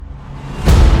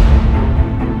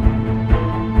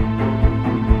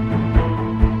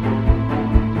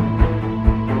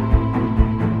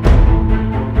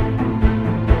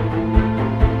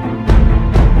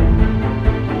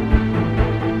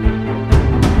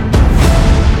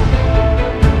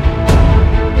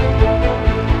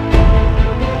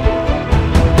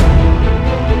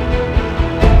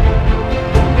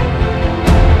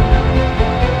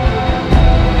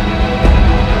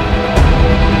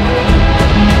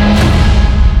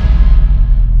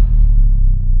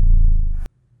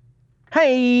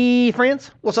Hey, friends.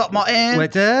 What's up, Martin?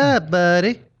 What's up,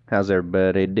 buddy? How's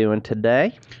everybody doing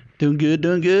today? Doing good,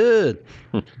 doing good.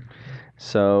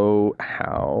 So,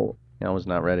 I was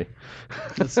not ready.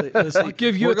 Let's see. I'll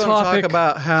give you We're a going topic. to talk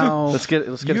about how Let's get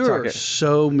a you are topic.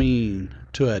 so mean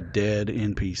to a dead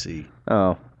NPC.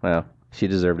 Oh, well, she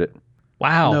deserved it.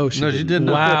 Wow. No, she didn't.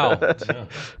 Wow.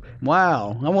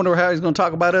 Wow. I wonder how he's going to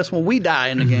talk about us when we die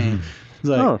in the game. It's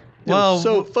like, Oh, it was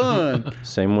so fun.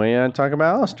 same way I talk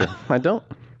about Alistair. I don't.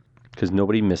 Because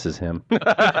nobody misses him. To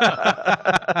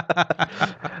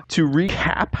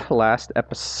recap last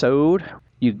episode,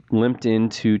 you limped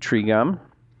into Tree Gum,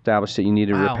 established that you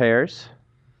needed Wow. repairs.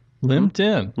 Limped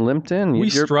in. Limped in. We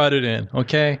You're- strutted in,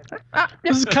 okay?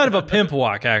 This is kind of a pimp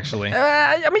walk, actually.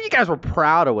 I mean, you guys were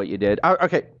proud of what you did.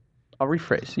 Okay, I'll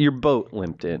rephrase. Your boat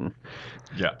limped in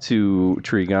to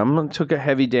Tree Gum. Took a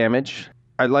heavy damage.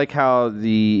 I like how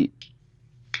the...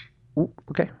 Ooh,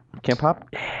 okay, can't pop.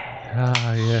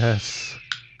 Ah, yes.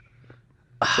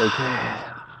 It's okay.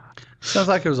 Sounds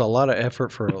like it was a lot of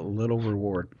effort for a little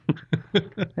reward.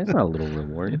 It's not a little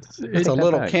reward. It's a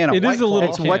little can of It White is a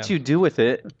little Claw. It's what you do with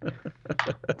it.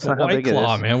 It's not how White big it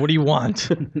Claw, is. man. What do you want?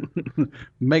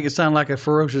 Make it sound like a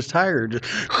ferocious tiger.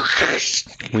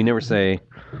 Just We never say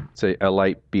a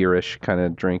light beerish kind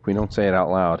of drink. We don't say it out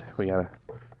loud. We gotta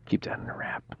keep that in a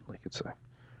wrap, like it's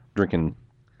drinking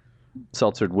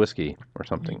seltzered whiskey or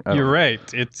something. I don't You're know. right.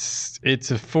 It's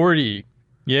a 40.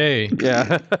 Yay.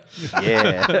 Yeah.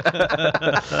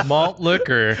 Yeah. Malt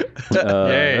liquor.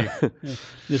 Yay.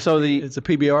 So it's a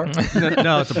PBR.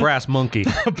 No, it's a brass monkey.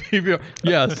 PBR.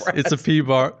 Yes, it's a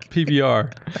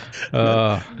PBR.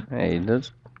 Hey, I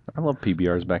love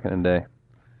PBRs back in the day.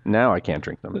 Now I can't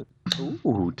drink them.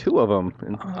 Ooh, two of them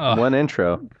in one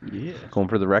intro. Yeah. Going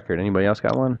for the record. Anybody else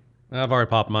got one? I've already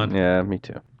popped mine. Yeah, me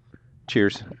too.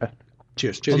 Cheers.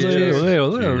 Cheers, cheers, Olé, cheers.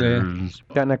 olé, olé.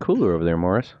 Got in that cooler over there,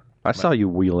 Morris. I saw you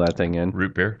wheel that thing in.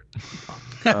 Root beer.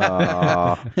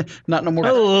 Not no more.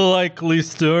 A likely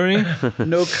story.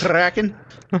 No cracking.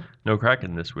 No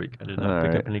Kraken this week. I did not All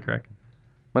pick right. up any Kraken.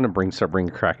 I'm gonna start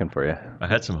bringing Kraken for you. I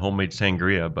had some homemade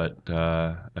sangria, but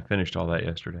I finished all that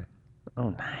yesterday. Oh,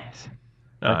 nice.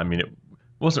 No, I mean, it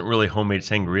wasn't really homemade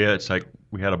sangria. It's like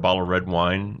we had a bottle of red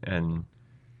wine, and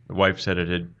the wife said it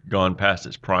had gone past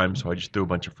its prime, so I just threw a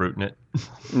bunch of fruit in it.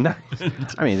 Nice.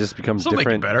 I mean, it just becomes This'll make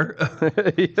it different.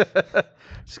 better. Yeah.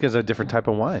 Just because of a different type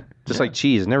of wine. Just like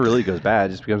cheese. It never really goes bad.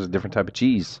 It just becomes a different type of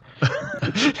cheese.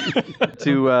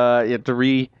 Recap.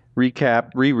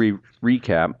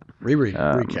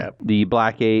 Recap. The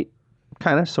Black 8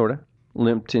 kind of, sort of,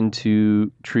 limped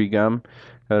into Tree Gum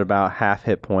at about half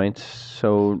hit points.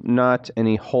 So not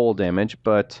any hull damage,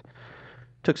 but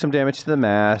took some damage to the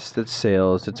mast, its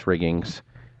sails, its riggings.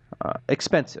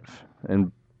 Expensive.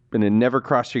 And it never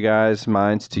crossed your guys'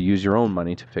 minds to use your own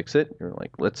money to fix it. You're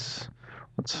like, let's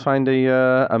find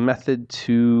a method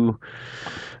to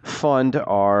fund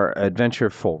our adventure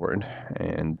forward.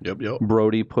 And Yep.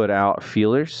 Brody put out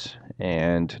feelers,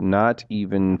 and not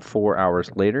even 4 hours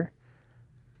later,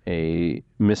 a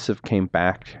missive came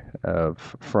back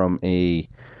from a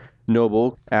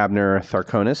noble, Abner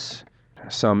Tharkonis.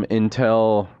 Some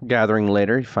intel gathering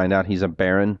later, you find out he's a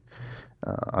baron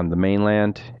on the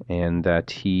mainland, and that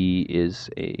he is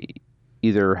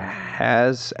either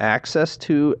has access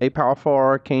to a powerful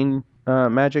arcane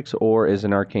magics or is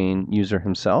an arcane user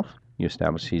himself. You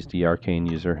establish he's the arcane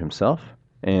user himself.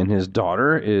 And his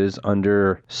daughter is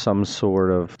under some sort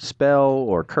of spell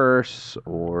or curse,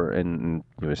 and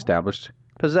you established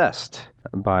possessed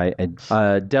by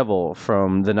a devil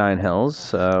from the Nine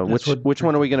Hells. Which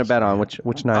one are we going to bet on? Which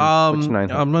nine? Which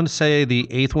nine? I'm going to say the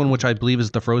 8th one, which I believe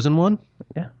is the frozen one.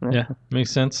 Yeah,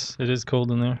 makes sense. It is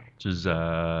cold in there. Which is,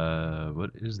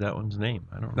 what is that one's name?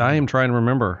 I don't know. I am trying to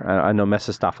remember. I know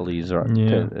Mephistopheles is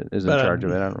in But, charge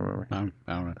of it. I don't remember. I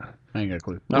don't know. I ain't got a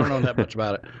clue. I don't know that much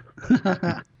about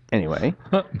it. Anyway,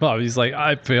 Bobby's like,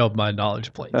 I failed my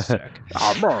knowledge planes check.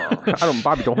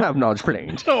 Bobby don't have knowledge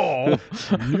planes. Oh.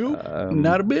 Nope.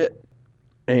 Not a bit.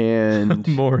 And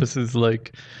Morris is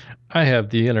like, I have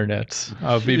the internet.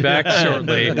 I'll be back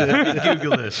shortly.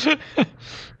 Google this.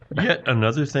 Yet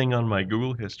another thing on my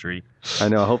Google history. I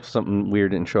know. I hope something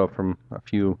weird didn't show up from a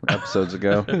few episodes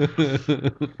ago.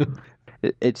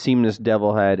 It seemed this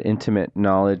devil had intimate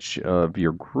knowledge of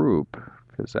your group,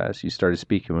 because as you started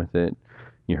speaking with it,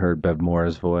 you heard Bev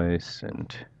Mora's voice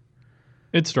and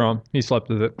It's strong. He slept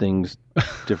with it. things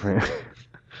different.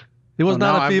 It was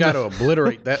now not a I've got female. to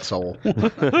obliterate that soul.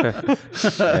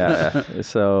 Yeah.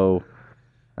 So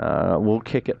we'll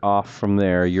kick it off from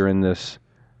there. You're in this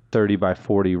 30 by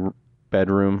 40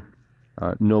 bedroom,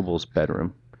 noble's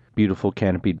bedroom. Beautiful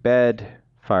canopied bed,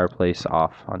 fireplace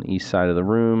off on the east side of the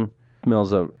room.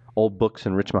 Smells of old books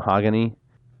and rich mahogany.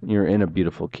 You're in a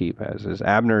beautiful keep, as is.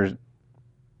 Abner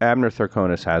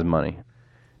Thurconis has money.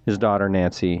 His daughter,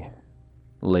 Nancy,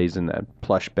 lays in that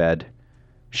plush bed,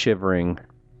 shivering.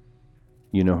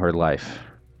 You know her life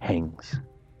hangs.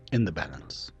 In the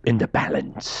balance. In the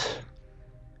balance.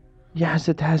 Yes,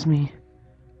 it has me.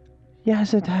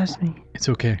 Yes, it has me. It's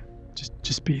okay.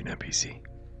 Just be an NPC.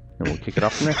 And we'll kick it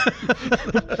off from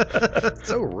there.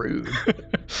 So rude.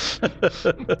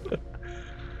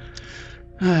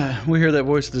 We hear that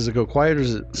voice. Does it go quiet or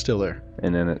is it still there?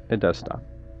 And then it does stop.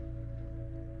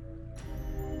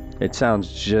 It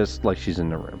sounds just like she's in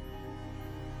the room.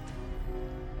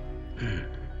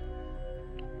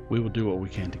 We will do what we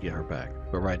can to get her back.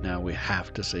 But right now, we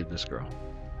have to save this girl.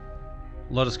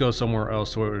 Let us go somewhere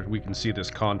else where we can see this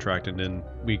contract and then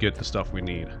we get the stuff we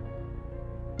need.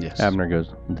 Yes. Abner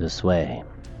goes, this way.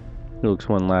 He looks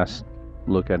one last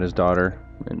look at his daughter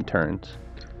and turns.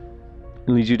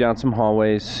 He leads you down some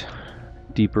hallways,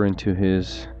 deeper into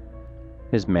his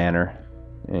manor,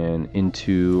 and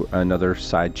into another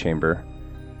side chamber.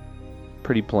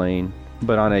 Pretty plain,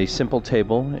 but on a simple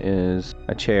table is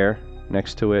a chair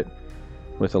next to it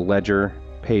with a ledger,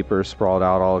 paper sprawled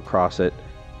out all across it.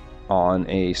 On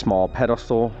a small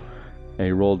pedestal,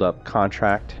 a rolled up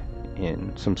contract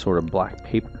in some sort of black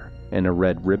paper and a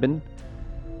red ribbon.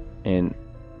 And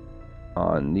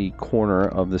on the corner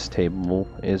of this table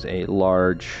is a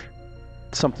large,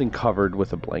 something covered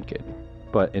with a blanket,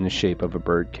 but in the shape of a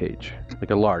bird cage,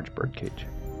 like a large bird cage.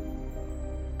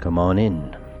 Come on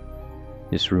in.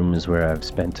 This room is where I've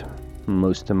spent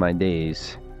most of my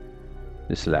days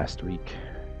this last week,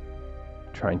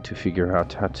 trying to figure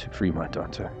out how to free my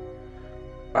daughter.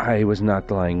 I was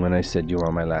not lying when I said you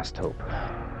are my last hope.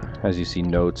 As you see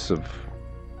notes of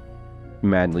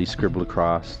madly scribbled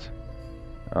across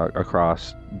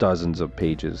dozens of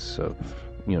pages of,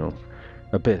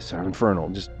 abyss or infernal.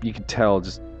 Just, you can tell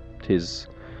just his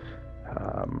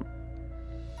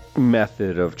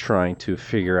method of trying to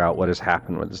figure out what has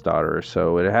happened with his daughter.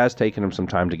 So it has taken him some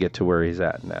time to get to where he's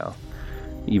at now.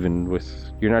 Even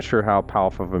with, you're not sure how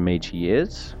powerful of a mage he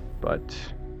is, but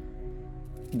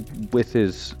with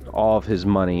all of his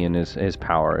money and his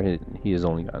power, he has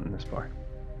only gotten this far.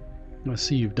 I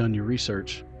see you've done your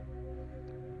research.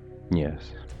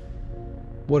 Yes.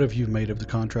 What have you made of the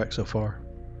contract so far?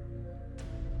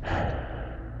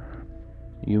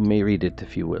 You may read it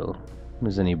if you will.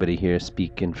 Does anybody here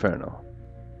speak Infernal?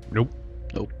 Nope.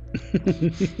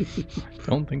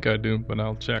 Don't think I do, but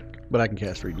I'll check. But I can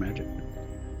cast Read Magic.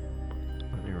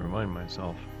 Let me remind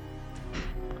myself.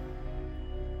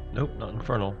 Nope, not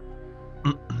Infernal.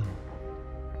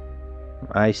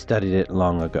 I studied it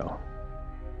long ago.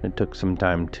 It took some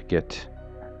time to get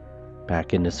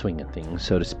back in the swing of things,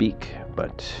 so to speak,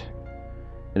 but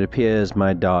it appears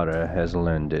my daughter has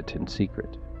learned it in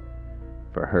secret,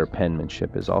 for her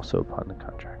penmanship is also upon the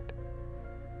contract.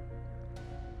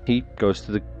 He goes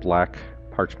to the black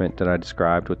parchment that I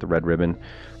described with the red ribbon,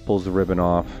 pulls the ribbon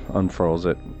off, unfurls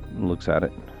it, and looks at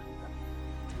it.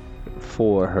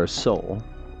 For her soul,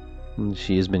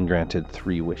 she has been granted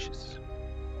 3 wishes.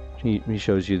 He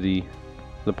shows you the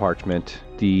parchment.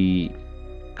 The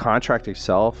contract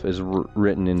itself is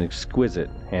written in exquisite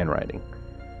handwriting,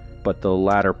 but the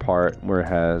latter part where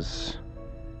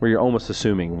you're almost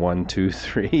assuming 1, 2,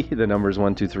 3, the numbers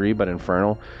 1, 2, 3, but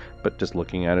Infernal, but just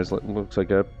looking at it looks like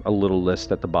a little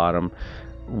list at the bottom.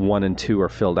 1 and 2 are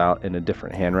filled out in a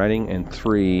different handwriting, and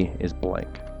 3 is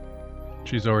blank.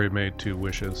 She's already made 2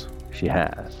 wishes. She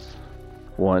has.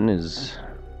 1 is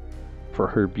for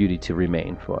her beauty to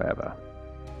remain forever.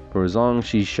 For as long as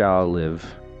she shall live,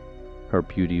 her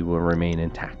beauty will remain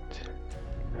intact.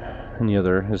 And the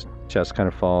other, his chest kind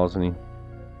of falls and he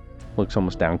looks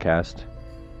almost downcast,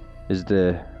 is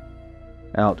to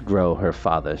outgrow her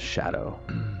father's shadow.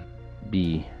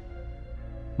 Be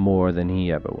more than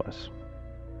he ever was.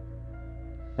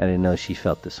 I didn't know she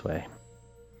felt this way.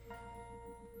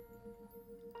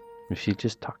 If she'd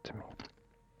just talk to me.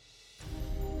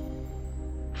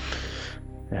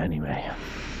 Anyway,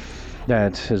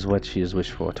 that is what she has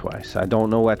wished for twice. I don't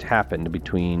know what happened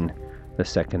between the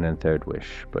second and third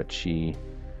wish, but she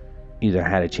either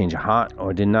had a change of heart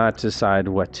or did not decide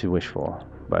what to wish for.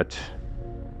 But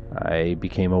I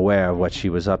became aware of what she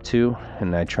was up to,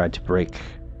 and I tried to break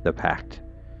the pact.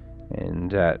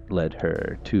 And that led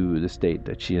her to the state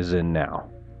that she is in now.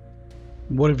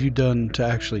 What have you done to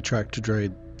actually track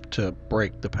to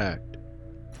break the pact?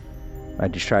 I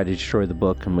just tried to destroy the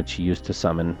book in which she used to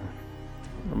summon,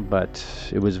 but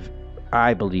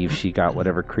I believe she got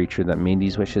whatever creature that made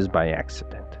these wishes by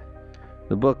accident.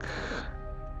 The book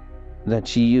that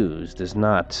she used is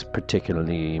not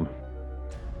particularly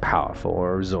powerful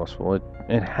or resourceful.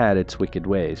 It had its wicked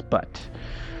ways, but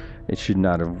it should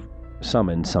not have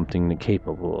summoned something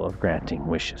capable of granting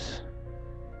wishes.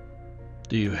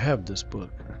 Do you have this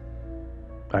book?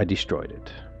 I destroyed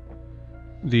it.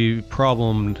 The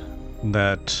problem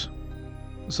that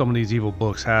some of these evil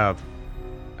books have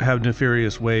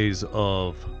nefarious ways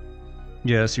of,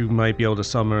 yes, you might be able to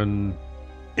summon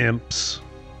imps,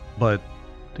 but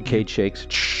The cage shakes.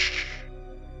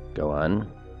 Go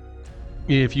on.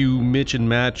 if you mix and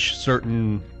match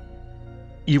certain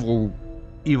evil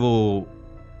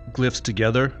glyphs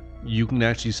together, you can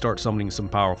actually start summoning some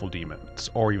powerful demons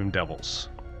or even devils.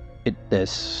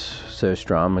 This, Sir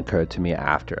Strom, occurred to me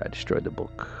after I destroyed the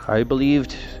book. I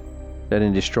believed that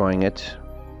in destroying it,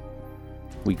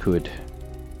 we could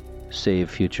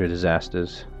save future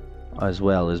disasters, as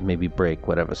well as maybe break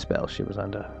whatever spell she was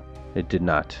under. It did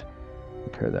not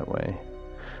occur that way.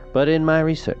 But in my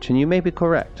research, and you may be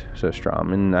correct, Sir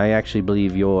Strom, and I actually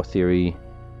believe your theory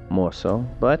more so,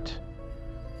 but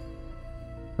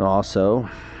also,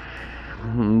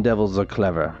 devils are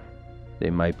clever. They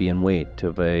might be in wait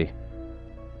of a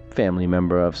family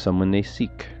member of someone they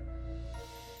seek.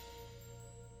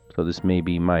 So this may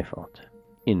be my fault,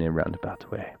 in a roundabout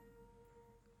way.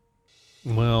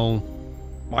 Well,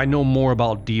 I know more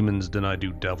about demons than I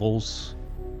do devils.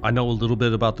 I know a little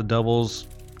bit about the devils.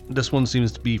 This one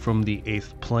seems to be from the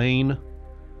 8th plane,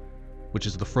 which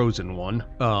is the frozen one.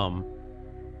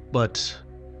 But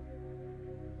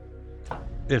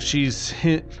if she's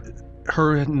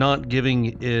her not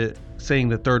giving it, saying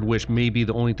the third wish may be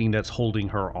the only thing that's holding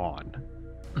her on.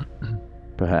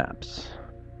 Perhaps.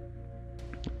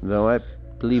 Though I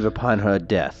believe upon her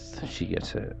death, her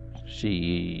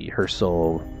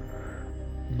soul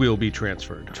Will be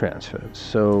transferred. transferred.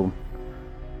 So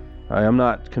I am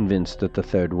not convinced that the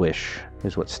third wish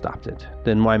is what stopped it.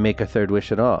 Then why make a third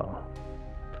wish at all?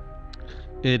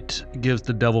 It gives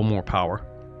the devil more power.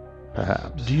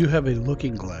 Perhaps. Do you have a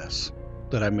looking glass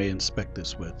that I may inspect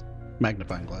this with?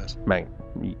 Magnifying glass.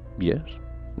 Yes.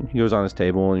 He goes on his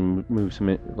table and moves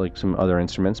some other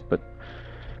instruments, but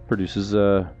produces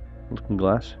a looking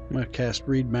glass. I'm going to cast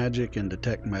Read Magic and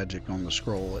Detect Magic on the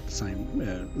scroll at the same,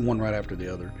 one right after the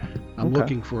other. I'm Okay.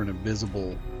 looking for an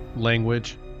invisible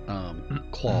Language.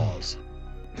 clause.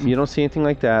 You don't see anything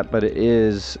like that, but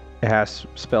it has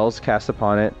spells cast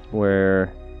upon it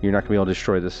where you're not going to be able to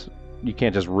destroy this. You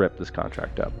can't just rip this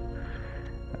contract up.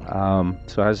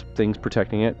 So it has things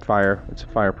protecting it. Fire. It's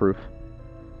fireproof.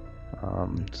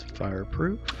 It's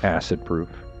fireproof, Acid proof.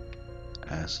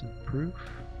 acid proof.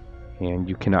 And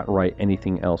you cannot write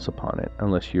anything else upon it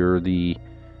unless you're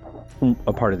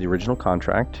a part of the original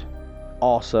contract.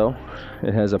 Also,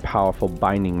 it has a powerful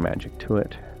binding magic to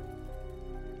it.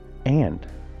 And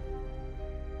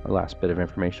a last bit of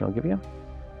information I'll give you.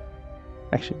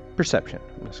 Actually, perception.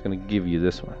 I'm just going to give you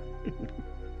this one.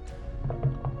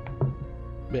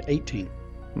 18.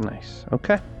 Nice.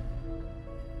 Okay.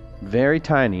 Very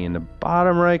tiny in the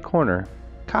bottom right corner.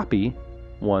 Copy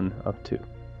 1 of 2.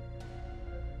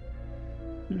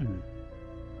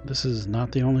 This is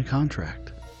not the only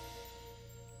contract.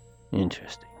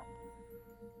 Interesting.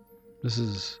 This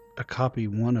is a copy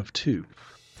 1 of 2,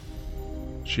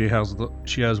 She has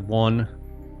one.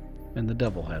 and the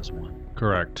devil has 1.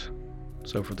 Correct.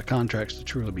 So for the contracts to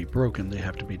truly be broken, they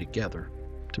have to be together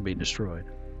to be destroyed.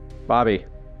 Bobby.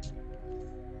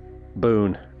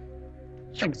 Boone.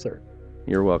 Thanks, sir.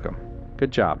 You're welcome.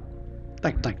 Good job.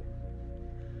 Thank you.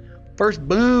 First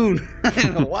boon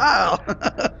in a while.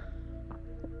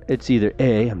 It's either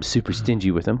A, I'm super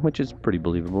stingy with them, which is pretty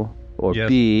believable, or Yes.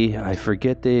 B, I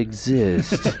forget they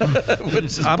exist.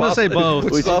 I'm gonna say both.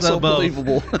 Which is also Both.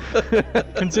 believable.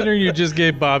 Considering you just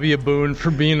gave Bobby a boon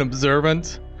for being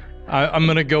observant, I'm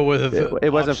gonna go with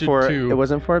it wasn't option for 2. it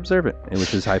wasn't for observant. It was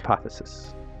his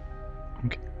hypothesis.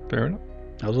 Fair enough.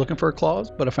 I was looking for a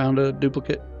clause, but I found a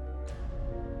duplicate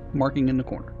marking in the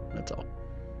corner. That's all.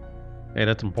 Hey,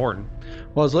 that's important.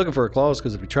 Well, I was looking for a clause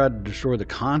because if you tried to destroy the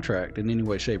contract in any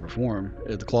way, shape, or form,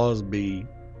 if the clause would be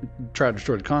try to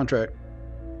destroy the contract,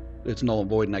 it's null and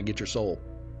void, and I get your soul.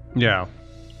 Yeah.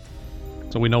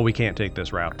 So we know we can't take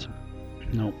this route.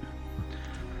 Nope.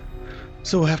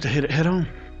 So we'll have to hit it head on.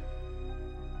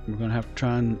 We're going to have to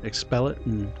try and expel it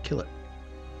and kill it.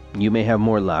 You may have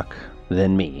more luck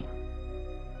than me,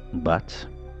 but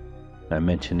I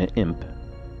mentioned an imp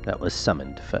that was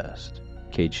summoned first.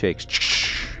 Cade shakes.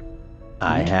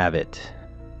 I have it.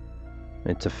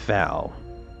 It's a foul,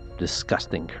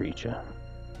 disgusting creature.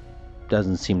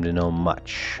 Doesn't seem to know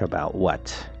much about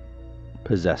what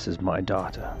possesses my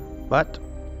daughter. But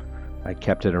I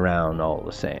kept it around all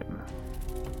the same.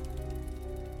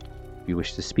 If you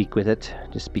wish to speak with it,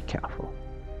 just be careful.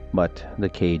 But the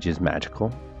cage is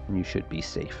magical, and you should be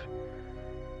safe.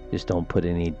 Just don't put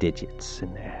any digits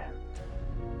in there.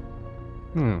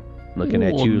 Looking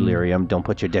at you, Lyrium, don't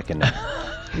put your dick in there.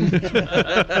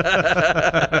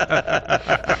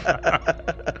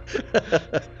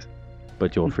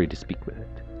 But you're free to speak with it.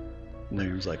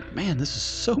 Lyrium's like, man, this is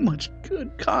so much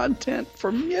good content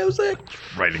for music.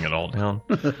 Writing it all down.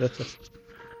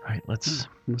 Right, let's.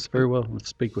 That's very well. Let's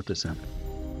speak with this imp.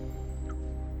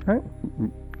 Alright.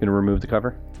 Gonna remove the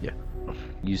cover? Yeah.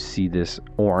 You see this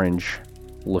orange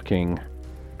looking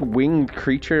winged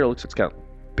creature. It looks like it's got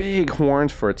big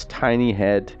horns for its tiny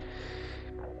head.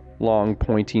 Long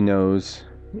pointy nose.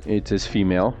 It's his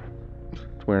female.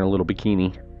 It's wearing a little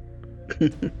bikini.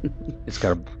 It's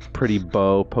got a pretty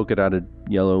bow, polka dotted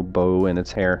yellow bow in its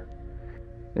hair.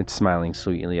 It's smiling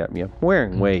sweetly at me.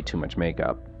 Wearing way too much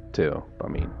makeup, too. I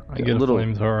mean, I get a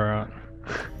flamethrower out.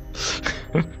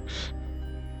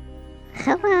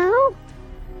 Hello?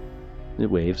 It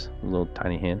waves, a little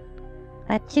tiny hand.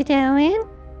 What you doing?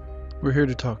 We're here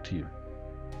to talk to you.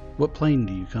 What plane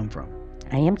do you come from?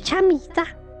 I am Chamisa.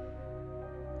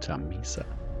 Chamisa.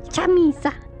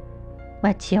 Chamisa.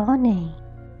 What's your name?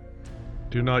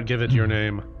 Do not give it your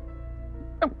name.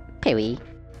 Pee-wee.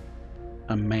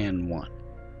 A man one.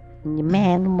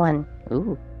 Man one.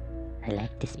 Ooh. I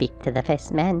like to speak to the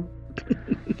first man.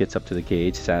 Gets up to the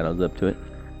cage, saddles up to it.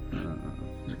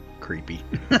 Creepy.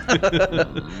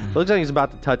 Looks like he's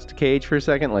about to touch the cage for a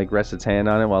second, like rest its hand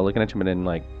on it while looking at you, but then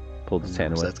like pulled his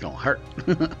hand away. That's gonna hurt.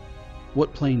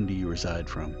 What plane do you reside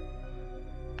from?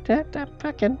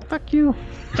 Fuck you.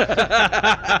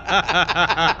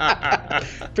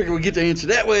 Figure we get to answer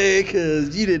that way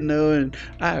because you didn't know and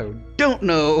I don't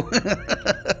know.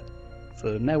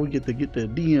 So now we get the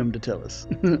DM to tell us.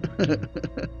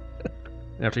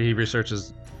 After he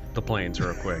researches the planes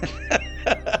real quick.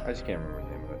 I just can't remember the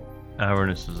name of it.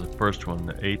 Avernus is the first one.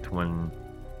 The eighth one,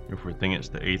 if we're thinking it's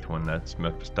the eighth one, that's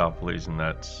Mephistopheles, and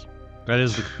that's... That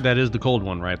is the cold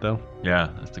one, right, though? Yeah,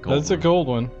 that's the cold That's one. a cold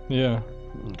one. Yeah.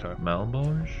 Okay.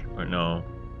 Malboge? Or no?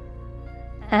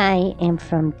 I am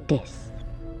from Dis.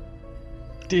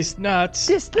 These nuts.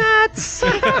 Dis nuts!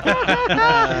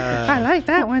 I like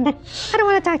that one. I don't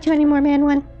want to talk to you anymore, man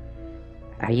one.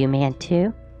 Are you man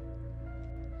two?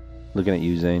 Looking at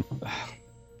you, Zane.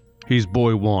 He's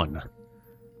boy one.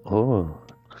 Oh,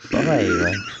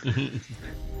 boy.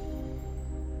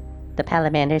 The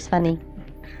Palamander's funny.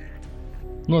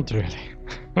 Not really.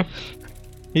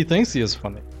 He thinks he is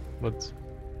funny, but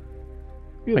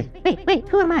Wait,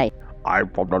 who am I? I'm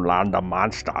from the land of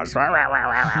monsters. God,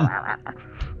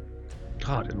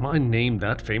 am I named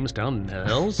that famous down in the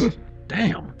hills?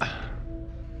 Damn.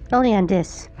 Only on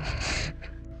Dis.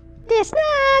 Dis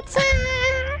nuts!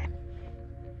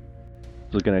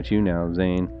 Looking at you now,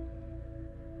 Zane.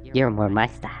 You're more my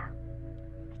style.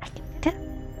 I can tell.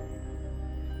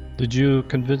 did you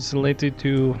convince the lady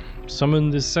to summon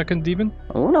the second demon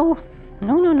Oh no.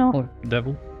 No. or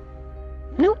devil?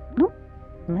 Nope.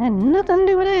 Had nothing to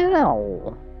do with it at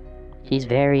all. She's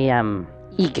very,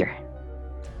 eager.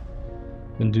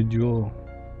 And did you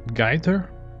guide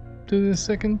her to the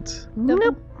second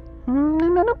devil?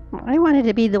 Nope. I wanted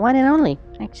to be the one and only,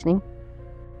 actually.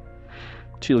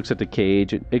 She looks at the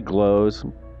cage. It glows.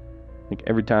 Like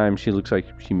every time she looks like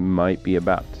she might be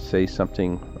about to say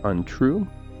something untrue,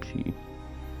 she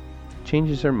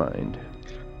changes her mind.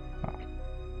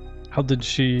 How did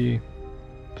she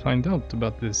find out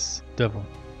about this devil?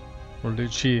 Or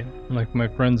did she, like my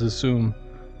friends assume,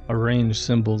 arrange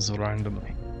symbols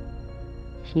randomly?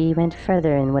 She went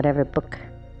further in whatever book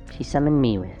she summoned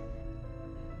me with.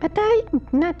 But I'm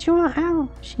not sure how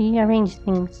she arranged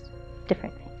things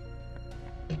differently.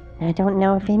 I don't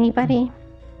know if anybody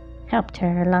helped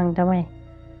her along the way.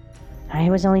 I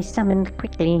was only summoned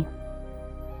quickly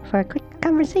for a quick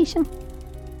conversation.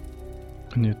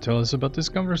 Can you tell us about this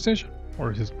conversation?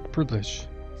 Or is it privilege?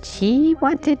 She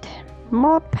wanted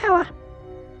more power.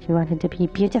 She wanted to be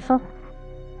beautiful.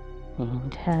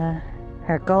 And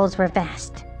her goals were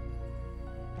vast.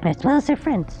 As well as her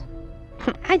friends.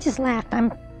 I just laughed.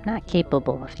 I'm not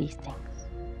capable of these things.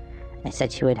 I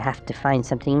said she would have to find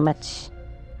something much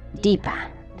deeper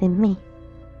than me.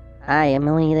 I am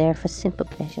only there for simple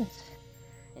pleasures.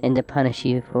 And to punish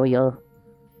you for your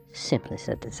simplest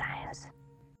of desires.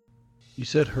 You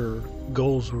said her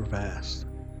goals were vast.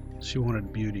 She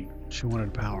wanted beauty. She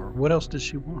wanted power. What else did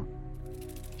she want?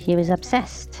 She was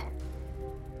obsessed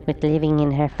with living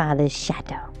in her father's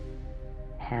shadow.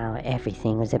 How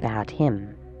everything was about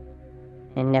him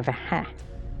and never her.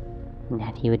 And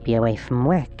that he would be away from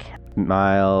work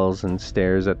smiles and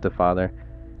stares at the father.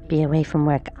 Be away from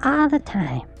work all the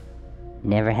time.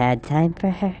 Never had time for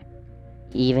her,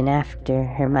 even after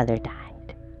her mother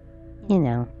died. You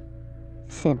know,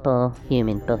 simple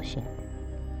human bullshit.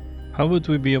 How would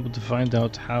we be able to find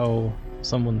out how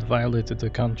someone violated the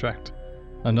contract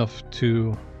enough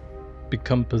to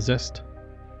become possessed?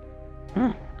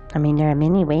 I mean, there are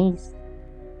many ways,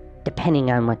 depending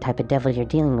on what type of devil you're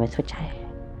dealing with, which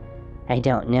I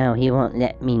don't know. He won't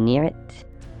let me near it.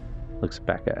 Looks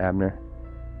back at Abner.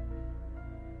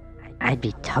 I'd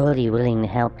be totally willing to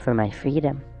help for my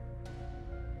freedom,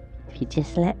 if you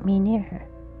just let me near her.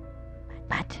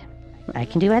 But I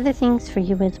can do other things for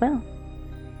you as well.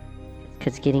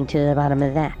 Because getting to the bottom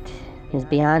of that is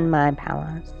beyond my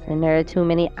powers, and there are too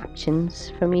many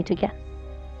options for me to guess.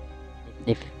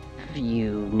 If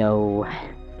you know,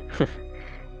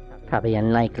 probably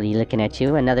unlikely looking at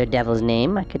you, another devil's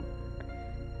name, I could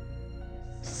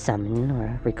summon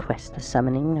or request the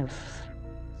summoning of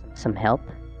some help.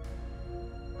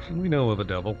 We know of a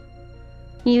devil.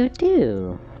 You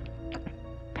do,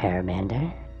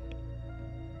 Paramander.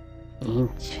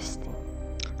 Interesting.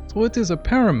 So what is a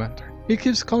paramander? He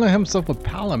keeps calling himself a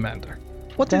palamander.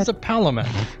 What is a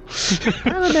palamander?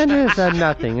 Salamander is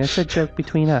nothing. It's a joke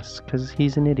between us, because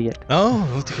he's an idiot. Oh,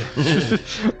 okay.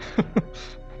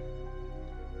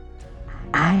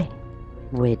 I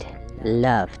would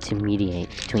love to mediate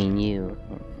between you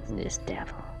and this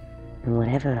devil. And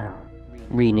whatever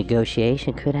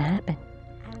renegotiation could happen,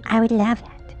 I would love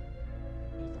that.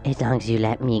 As long as you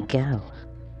let me go.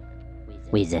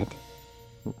 Wizard.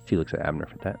 She looks at Abner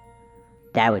for that.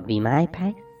 That would be my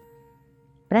price.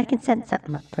 But I can set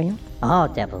something up for you. All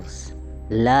devils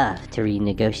love to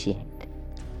renegotiate.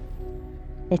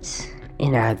 It's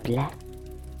in our blood.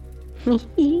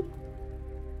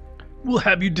 We'll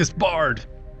have you disbarred.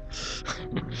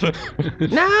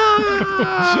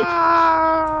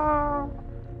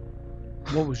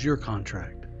 What was your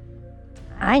contract?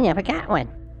 I never got one.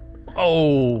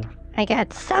 Oh. I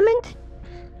got summoned,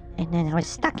 and then I was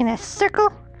stuck in a circle.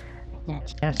 And then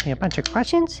she asked me a bunch of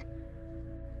questions.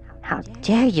 How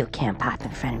dare you camp up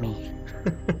in front of me?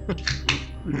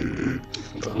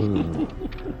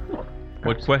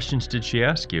 What questions did she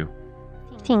ask you?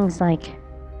 Things like,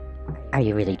 are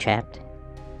you really trapped?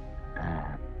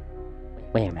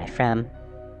 Where am I from?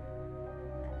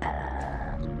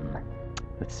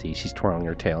 Let's see, she's twirling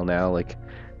her tail now, like,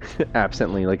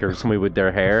 absently, like somebody with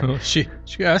their hair. She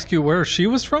asked you where she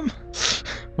was from?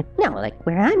 No, like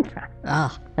where I'm from.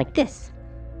 Oh, like this.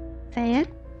 Say it.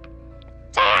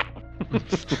 Say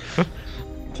it!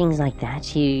 Things like that.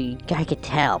 I could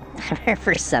tell her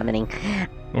first summoning.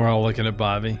 We're all looking at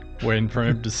Bobby, waiting for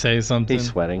him to say something. He's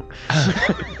sweating.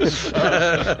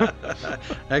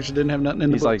 Actually didn't have nothing in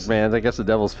the He's books. like, man, I guess the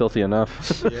devil's filthy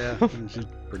enough. Yeah, she's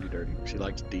pretty dirty. She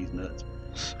likes D's nuts.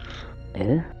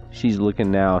 She's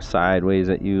looking now sideways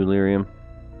at you, Lyrium.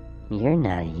 You're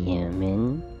not a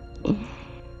human.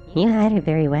 You hide it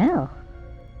very well.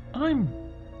 I'm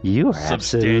You are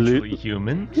substantially absolutely...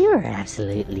 human. You are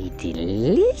absolutely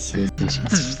delicious.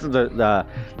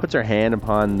 Puts her hand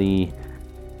upon the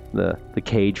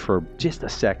cage for just a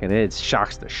second. It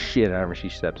shocks the shit out of her. She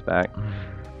steps back.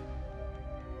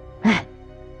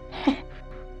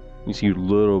 You see a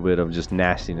little bit of just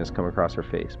nastiness come across her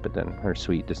face, but then her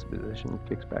sweet disposition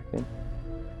kicks back in.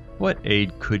 What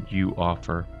aid could you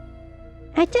offer?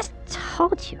 I just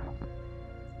told you.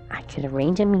 I could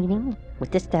arrange a meeting with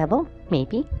this devil,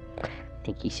 maybe. I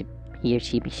think he or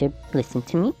she should listen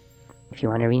to me. If you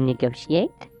want to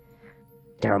renegotiate.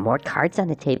 There are more cards on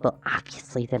the table,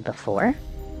 obviously, than before.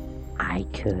 I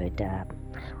could,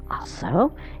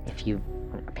 also, if you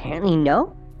apparently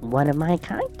know one of my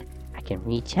kind, I can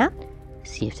reach out,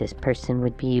 see if this person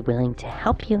would be willing to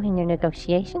help you in your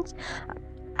negotiations.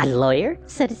 A lawyer,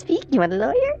 so to speak. You want a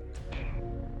lawyer?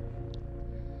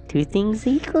 Two things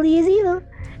equally as evil.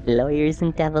 Lawyers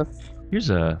and devils. Here's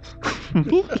a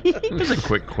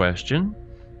quick question.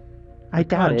 I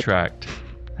doubt it. Contract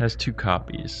has 2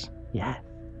 copies. Yeah.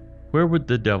 Where would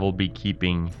the devil be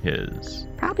keeping his?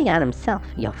 Probably on himself.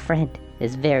 Your friend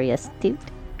is very astute.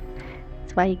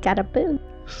 That's why you got a boo.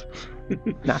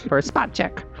 Not for a spot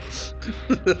check.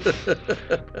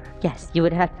 Yes, you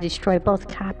would have to destroy both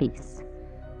copies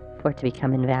for it to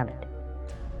become invalid.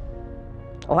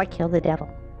 Or kill the devil.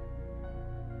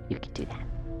 You could do that.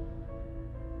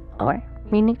 Or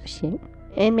renegotiate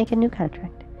and make a new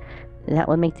contract. That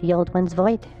would make the old ones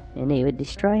void, and they would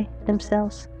destroy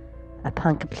themselves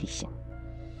upon completion.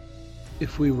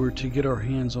 If we were to get our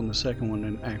hands on the second one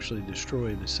and actually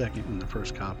destroy the second and the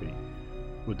first copy,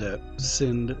 Would that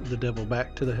send the devil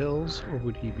back to the hells, or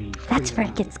would he be free? That's where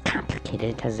it gets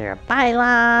complicated because there are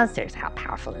bylaws, there's how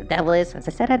powerful the devil is. As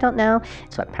I said, I don't know.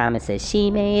 It's what promises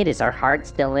she made. Is our heart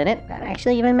still in it? That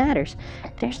actually even matters.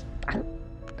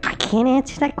 I can't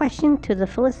answer that question to the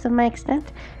fullest of my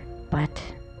extent, but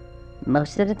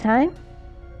most of the time,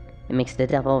 it makes the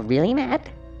devil really mad,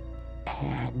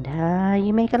 and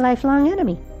you make a lifelong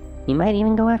enemy. You might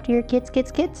even go after your kids.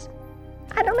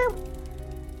 I don't know.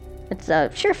 It's a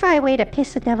surefire way to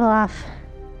piss the devil off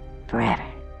forever.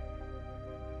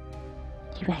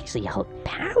 You actually hold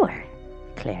power,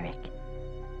 cleric.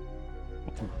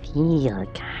 I can feel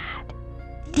God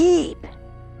deep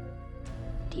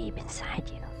inside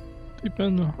you. Deep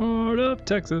in the heart of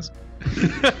Texas.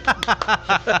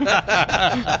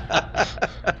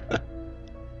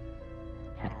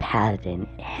 A paladin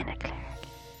and a cleric.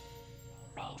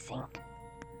 Amazing.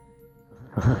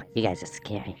 You guys are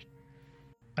scary.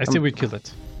 I say we kill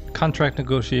it. Contract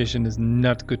negotiation is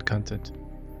not good content.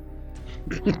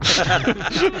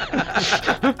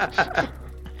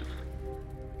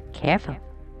 Careful.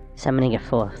 Summoning a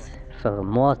fourth for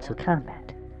mortal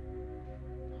combat.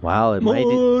 Wow, it might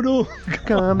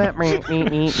combat.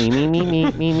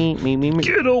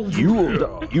 Get over You will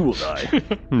die. You will die.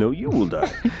 No, you will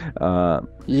die.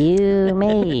 You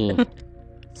may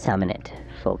summon it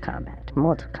full combat,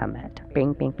 mortal combat,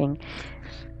 bing, bing, bing.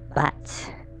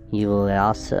 But you will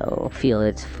also feel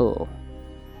its full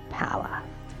power.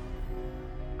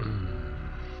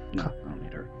 No, I don't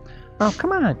need her. Oh,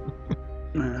 come on.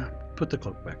 Put the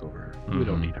cloak back over her. We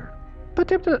don't need her.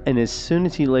 And as soon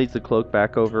as he lays the cloak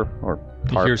back over, or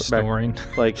You tarp hear back, snoring.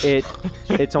 like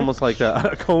it's almost like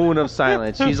a cone of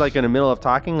silence. She's like in the middle of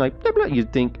talking, like blah, blah.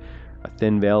 You'd think a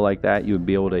thin veil like that, you would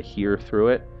be able to hear through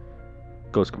it.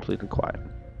 Goes completely quiet.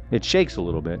 It shakes a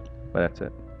little bit, but that's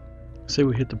it. Say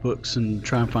we hit the books and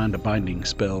try and find a binding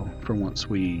spell for once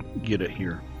we get it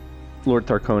here. Lord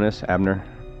Tharkonis, Abner,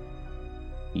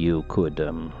 you could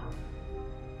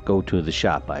go to the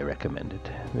shop I recommended.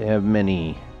 They have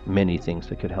many things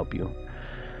that could help you.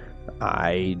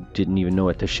 I didn't even know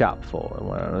what to shop for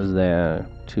when I was there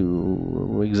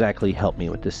to exactly help me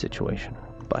with this situation,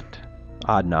 but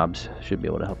Odd Knobs should be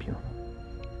able to help you.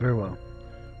 Very well.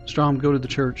 Strom, go to the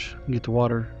church, get the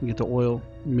water, get the oil,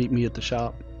 meet me at the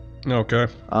shop. Okay.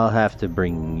 I'll have to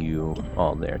bring you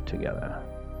all there together.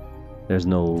 There's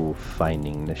no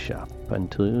finding the shop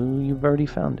until you've already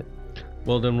found it.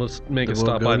 Well, then let's make Then a we'll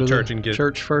stop go by to the church and get.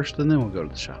 church first, and then we'll go to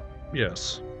the shop.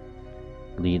 Yes.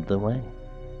 Lead the way.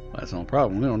 That's no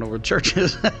problem. We don't know where the church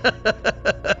is.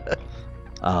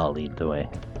 I'll lead the way.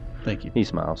 Thank you. He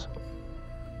smiles.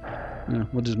 Yeah,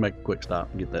 we'll just make a quick stop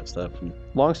and get that stuff. And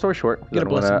Long story short, Get a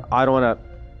blessing. I don't want to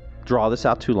draw this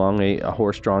out too long. A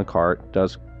horse-drawn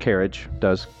carriage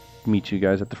does meet you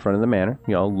guys at the front of the manor.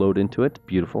 You all load into it.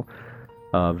 Beautiful.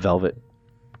 Velvet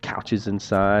couches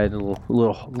inside. A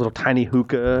little tiny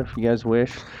hookah if you guys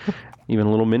wish. Even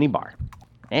a little mini bar.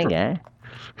 Hey, guy.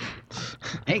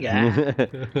 hey,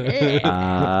 guy.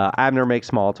 Abner makes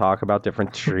small talk about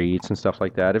different streets and stuff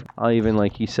like that.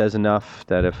 He says enough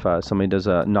that if somebody does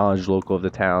a knowledge local of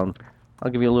the town, I'll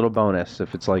give you a little bonus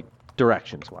if it's like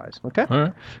directions wise. Okay. All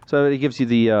right. So it gives you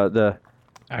the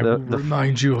I will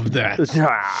remind you of that.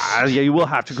 yeah, you will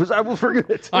have to because I will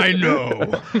forget. I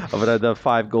know. But the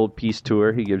 5 gold piece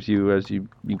tour he gives you as you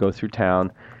go through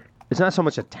town. It's not so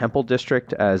much a temple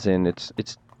district as in it's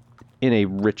in a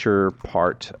richer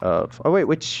part of. Oh wait,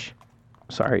 which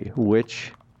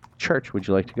church would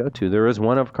you like to go to? There is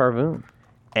one of Carvoon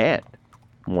and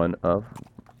one of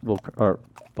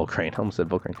Volcrane. I almost said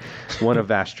Volcrane. One of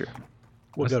Vastra.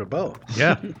 We'll go to both.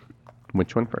 Yeah.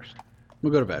 Which one first?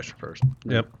 We'll go to Vasher first.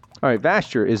 Yep. All right,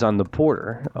 Vastra is on the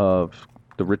border of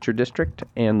the richer district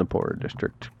and the poorer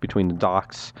district, between the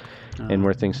docks and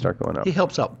where things start going up. He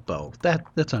helps out both.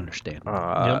 That's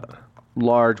understandable.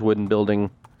 Large wooden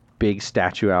building, big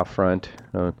statue out front.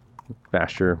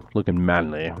 Vastra looking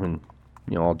manly and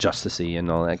all justicey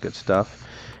and all that good stuff.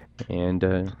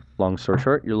 And long story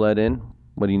short, you're let in.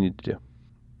 What do you need to do?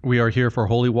 We are here for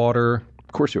holy water.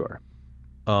 Of course you are.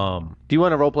 Do you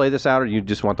want to roleplay this out, or you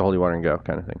just want the holy water and go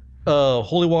kind of thing?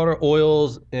 Holy water,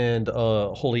 oils, and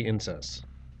holy incest.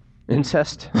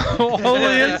 Incest?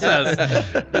 Holy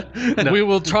incest. We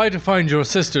will try to find your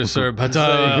sister, sir, but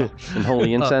And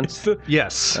holy incense?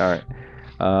 Yes. All right.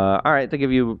 All right, they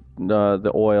give you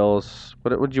the oils.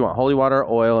 What do you want? Holy water,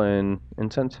 oil, and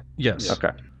incense? Yes.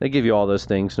 Okay. They give you all those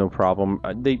things, no problem.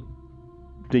 They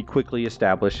quickly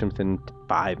establish within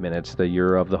 5 minutes that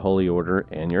you're of the Holy Order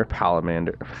and you're a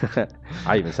Palamander.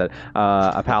 I even said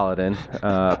a paladin,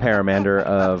 a paramander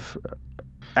of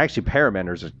Actually,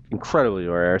 paramenders are incredibly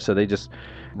rare, so they just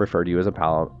refer to you as a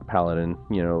paladin,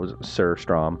 Sir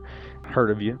Strom.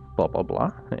 Heard of you, blah, blah,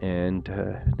 blah. And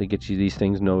they get you these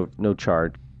things, no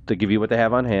charge. They give you what they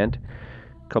have on hand.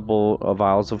 A couple of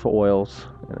vials of oils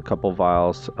and a couple of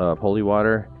vials of holy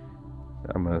water.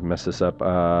 I'm going to mess this up.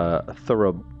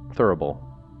 Thurible. Thurible.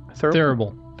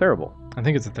 I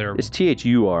think it's a Thurible. It's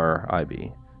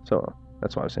Thurib. So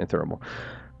that's why I was saying Thurible.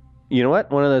 You know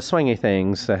what? One of those swingy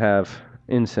things that have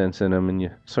incense in them, and you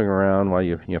swing around while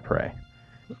you pray.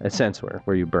 A censeware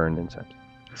where you burn incense.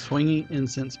 Swingy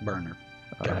incense burner.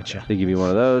 Gotcha. They give you one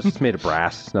of those. It's made of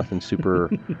brass. It's nothing super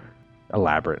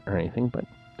elaborate or anything, but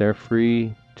they're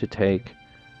free to take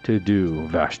to do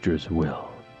Vastra's will.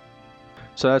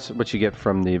 So that's what you get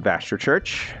from the Vastra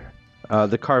Church.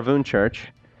 The Carvoon Church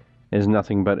is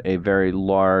nothing but a very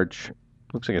large,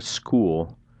 looks like a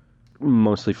school,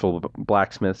 mostly full of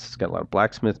blacksmiths. It's got a lot of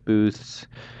blacksmith booths.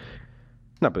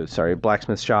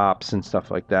 Blacksmith shops and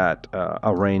stuff like that,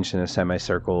 arranged in a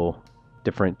semicircle,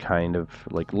 different kind of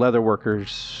like leather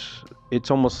workers.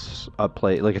 It's almost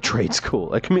like a trade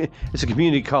school. It's a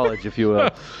community college, if you will,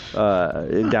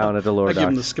 down at the lower I give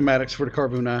them the docks. schematics for the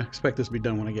Carvoon. I expect this to be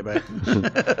done when I get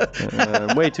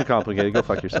back. Way too complicated. Go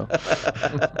fuck yourself.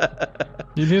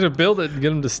 You need to build it and get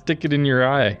them to stick it in your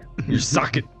eye, your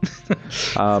socket.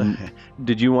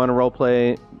 Did you want to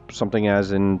roleplay something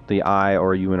as in the eye, or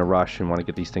are you in a rush and want to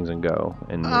get these things and go?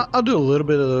 And I'll do a little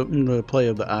bit of the play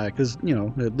of the eye, because,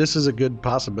 this is a good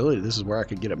possibility. This is where I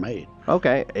could get it made.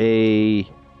 Okay, a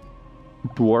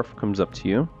dwarf comes up to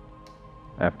you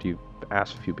after you've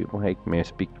asked a few people, hey, may I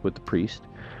speak with the priest?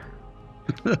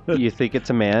 You think it's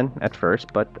a man at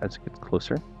first, but as it gets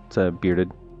closer, it's a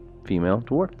bearded female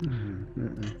dwarf.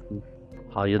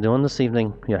 How you doing this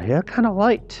evening? Your hair kind of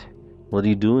light. What are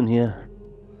you doing here?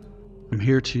 I'm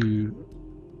here to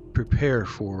prepare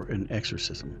for an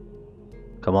exorcism.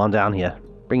 Come on down here.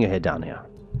 Bring your head down here.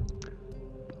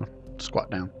 Squat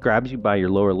down. Grabs you by your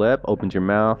lower lip, opens your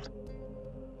mouth.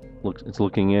 It's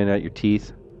looking in at your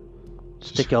teeth.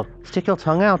 Stick your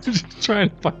tongue out. Just trying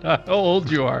to find out how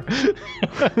old you are.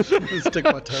 Stick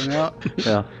my tongue out.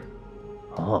 Yeah.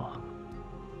 Oh.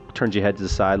 Turns your head to the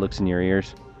side, looks in your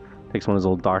ears. Takes one of those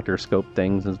little doctor scope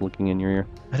things and is looking in your ear.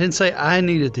 I didn't say I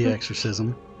needed the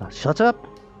exorcism. Shut up.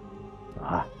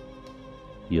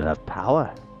 You have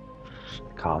power.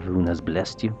 Carvoon has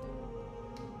blessed you.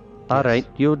 All right,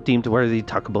 you're deemed worthy,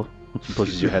 talkable. She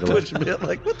pushes your head away. Push me up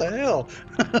like, what the hell?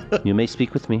 You may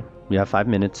speak with me. You have 5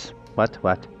 minutes. What?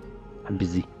 I'm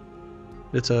busy.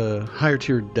 It's a higher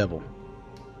tier devil.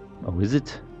 Oh, is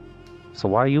it? So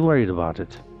why are you worried about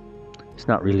it? It's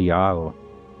not really our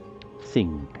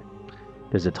thing.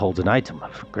 Because it holds an item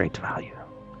of great value.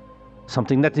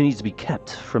 Something that needs to be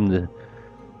kept from the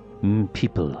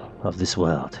people of this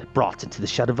world. Brought into the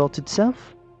Shadow Vault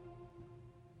itself.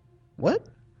 What?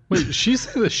 Wait, did she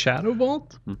say the Shadow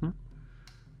Vault? Mm-hmm.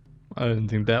 I didn't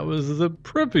think that was the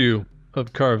preview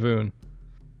of Carvoon.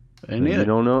 You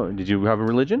don't know? Did you have a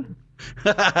religion?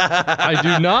 I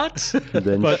do not.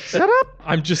 Then but shut up.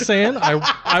 I'm just saying,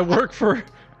 I work for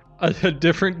a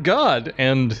different god,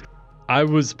 and I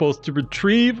was supposed to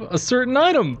retrieve a certain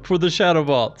item for the Shadow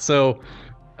Vault. So,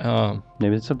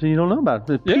 maybe it's something you don't know about.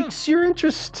 It piques your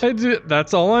interest.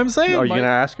 That's all I'm saying. Are you going to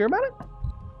ask her about it?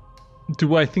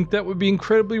 Do I think that would be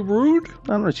incredibly rude?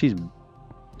 I don't know.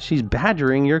 She's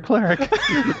badgering your cleric.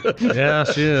 Yeah,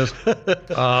 she is.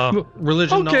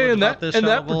 Religion Okay, knowledge in that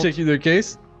about this particular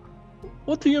case,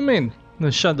 what do you mean?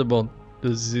 The Shadow Vault?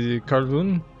 Does the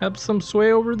Carvoon have some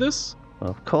sway over this?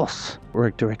 Of course.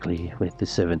 Work directly with the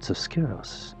servants of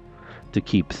Skyros to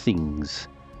keep things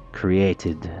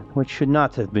created which should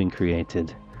not have been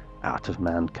created out of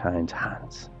mankind's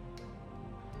hands.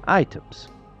 Items.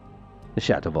 The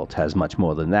Shadow Vault has much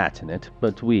more than that in it,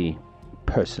 but we,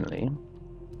 personally,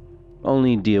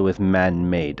 only deal with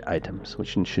man-made items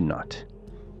which should not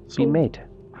be made.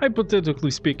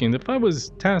 Hypothetically speaking, if I was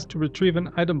tasked to retrieve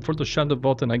an item for the Shadow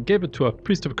Vault and I gave it to a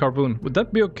priest of Carvoon, would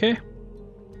that be okay?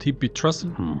 Would he be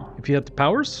trusted if he had the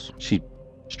powers? She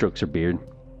strokes her beard.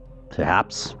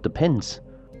 Perhaps. Depends.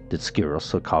 Did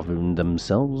Skyros or Carvoon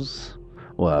themselves,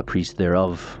 or a priest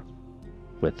thereof,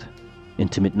 with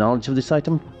intimate knowledge of this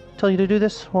item, tell you to do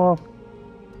this, or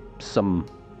some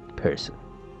person?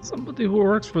 Somebody who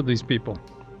works for these people.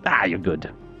 You're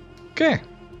good. Okay.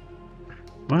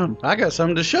 Well, I got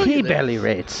something to show He you. barely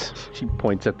rates. She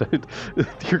points at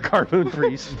your Carvoon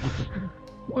priest.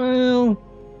 Well,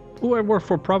 who I work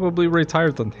for probably rates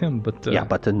higher than him, but... Yeah,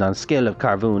 but on a scale of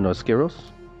Carvoon or Skyros?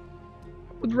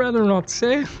 Would rather not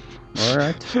say. All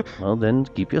right. Well, then,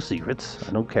 keep your secrets.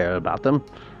 I don't care about them.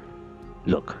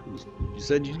 Look, You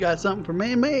said you got something for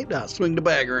me, mate? I'll swing the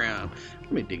bag around.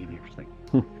 Let me dig in here for a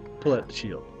second. Pull out the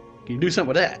shield. Can you do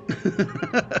something with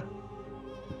that?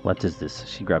 what is this?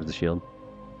 She grabs the shield.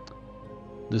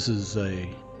 This is a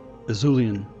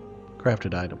Azulian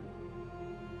crafted item.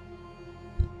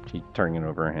 She's turning it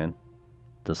over her hand.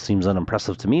 This seems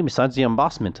unimpressive to me, besides the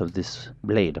embossment of this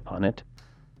blade upon it.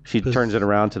 She turns it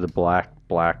around to the black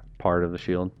part of the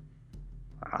shield.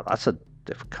 Ah, that's a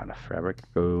different kind of fabric.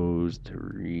 Goes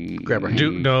to Grab her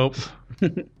hand. Nope.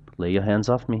 Lay your hands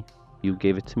off me. You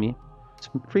gave it to me. It's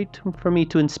free for me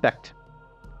to inspect.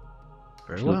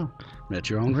 Very well. At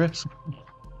your own risk.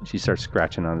 She starts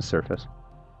scratching on the surface.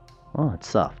 Oh, it's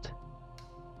soft.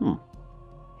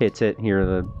 Hits it. Hear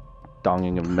the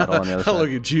donging of metal on the other I look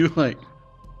side. at you like,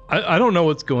 I don't know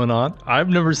what's going on. I've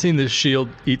never seen this shield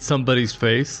eat somebody's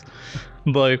face.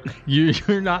 Like,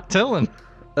 you're not telling.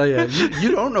 oh yeah,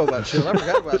 you don't know about shield. I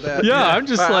forgot about that. Yeah, I'm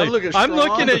just All right, like, I'm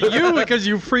looking at you because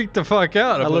you freaked the fuck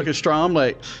out. I look at Strom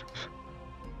like,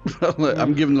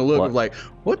 I'm giving the look What? of like,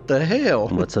 what the hell?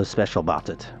 What's so special about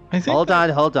it? I think Hold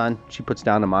on. She puts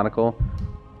down the monocle.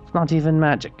 It's not even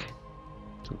magic.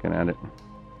 She's looking at it.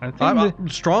 I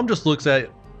think, Strom just looks at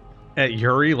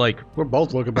Yuri like, We're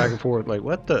both looking back and forth like,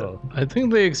 what the? I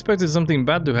think they expected something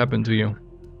bad to happen to you.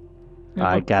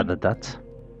 I gathered that.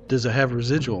 Does it have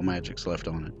residual magics left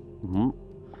on it? Mhm.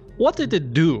 What did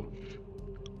it do?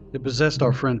 It possessed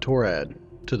our friend Torad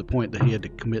to the point that he had to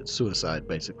commit suicide,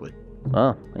 basically.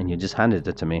 Oh, and you just handed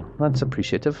it to me. That's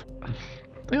appreciative.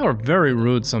 They are very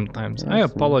rude sometimes. I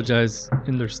Yes, apologize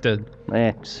in their stead.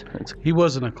 It's He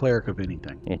wasn't a cleric of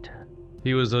anything. it.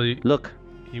 he was a Look,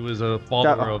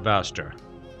 follower of Vastra.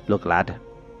 look, lad.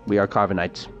 We are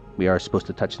Carvenites. We are supposed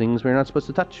to touch things we're not supposed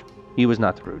to touch. He was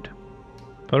not rude.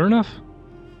 Fair enough.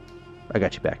 I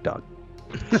got you back, dog.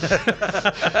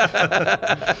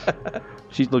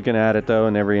 She's looking at it though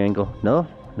in every angle. No,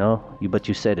 but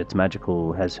you said it's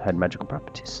magical, has had magical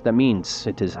properties. That means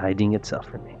it is hiding itself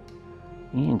from me.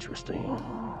 Interesting.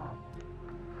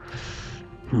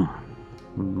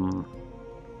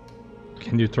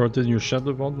 Can you throw it in your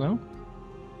shadow vault now?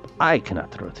 I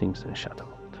cannot throw things in a shadow.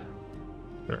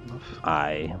 Fair enough.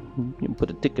 You put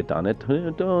a ticket on it.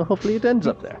 Hopefully it ends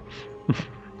up there.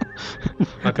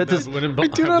 I think is- wouldn't, I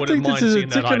do I not wouldn't think this mind is a seeing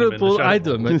that item in the ticketable shadow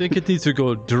item. I think it needs to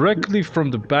go directly from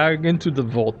the bag into the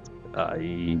vault.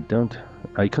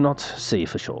 I cannot say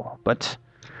for sure, but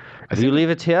if you leave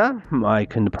it here, I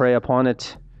can pray upon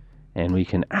it, and we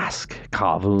can ask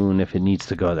Carvoon if it needs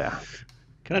to go there.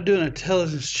 Can I do an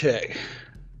intelligence check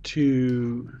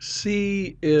to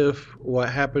see if what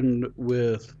happened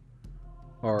with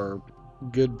our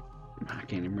good, I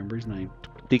can't even remember his name.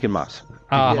 Deacon Moss.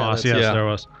 Yeah, Moss, that's- yes, there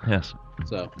was. Yes.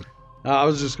 So I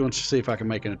was just going to see if I can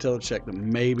make an intelligence check that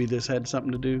maybe this had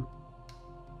something to do.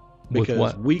 With Because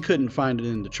what? we couldn't find it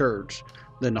in the church.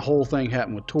 Then the whole thing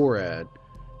happened with Torad,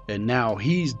 and now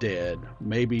he's dead.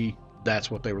 Maybe that's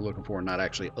what they were looking for, not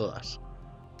actually us.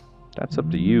 That's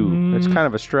up to you. It's kind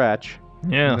of a stretch.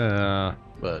 Yeah.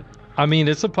 But I mean,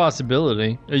 it's a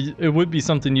possibility. It would be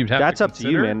something you'd have That's to up to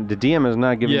you, consider. man. The DM is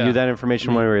not giving Yeah. you that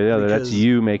information one way or the other. That's Because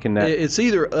you making that. it's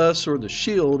either us or the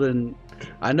shield, and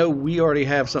I know we already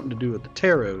have something to do with the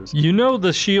tarots. You know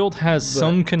the shield has But-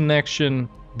 some connection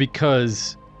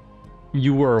because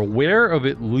you were aware of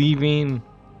it leaving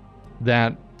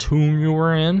that tomb you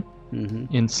were in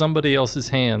somebody else's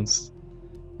hands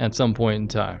at some point in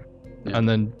time. Yeah. And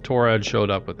then Torad showed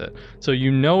up with it. So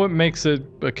you know it makes a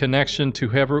connection to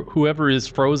whoever is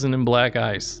frozen in black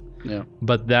ice. Yeah.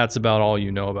 But that's about all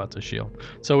you know about the shield.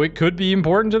 So it could be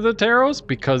important to the Taros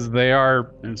because they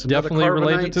are And it's another definitely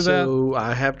related Carbonite, to that. So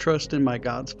I have trust in my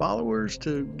God's followers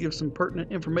to give some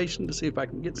pertinent information to see if I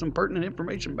can get some pertinent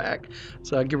information back.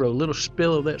 So I give her a little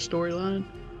spill of that storyline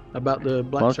about the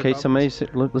black. Well, okay,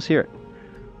 let's hear it.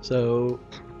 So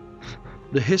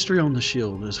the history on the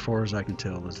shield, as far as I can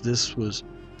tell, is this was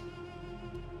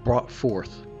brought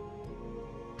forth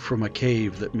from a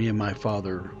cave that me and my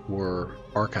father were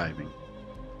archiving.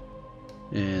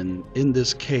 And in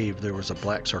this cave, there was a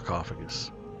black sarcophagus.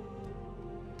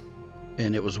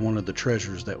 And it was one of the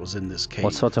treasures that was in this cave.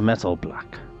 What sort of metal?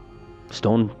 Black?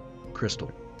 Stone?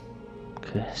 Crystal.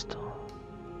 Crystal.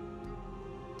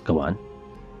 Go on.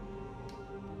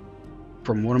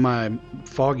 From one of my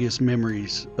foggiest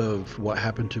memories of what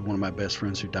happened to one of my best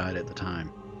friends who died at the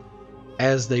time,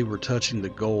 as they were touching the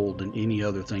gold and any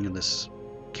other thing in this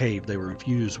cave, they were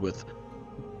infused with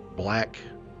black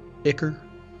ichor,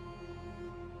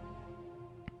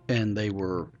 and they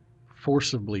were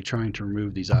forcibly trying to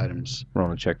remove these items,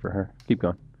 Rolling a check for her. Keep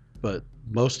going. but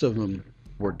most of them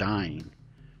were dying,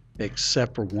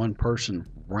 except for one person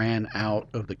ran out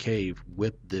of the cave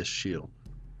with this shield.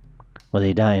 Were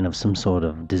they dying of some sort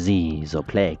of disease or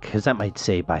plague? Because that might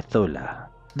say Bythola.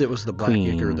 That was the black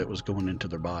ichor Queen. that was going into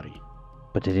their body.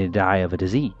 But did they die of a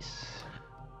disease?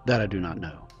 That I do not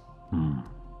know. Hmm.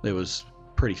 It was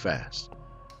pretty fast.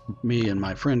 Me and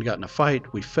my friend got in a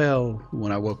fight. We fell.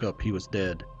 When I woke up, he was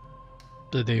dead.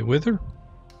 Did they wither?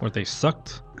 Were they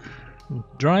sucked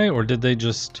dry, or did they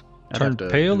just I'd turn have to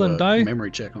pale do and a die?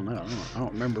 Memory check on that. I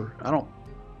don't remember. I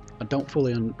don't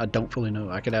fully know.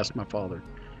 I could ask my father.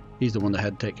 He's the one that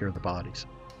had to take care of the bodies.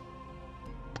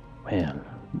 Well,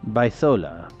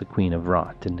 Bythola, the queen of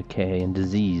rot and decay and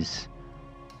disease,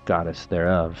 goddess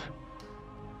thereof.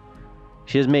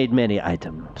 She has made many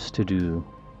items to do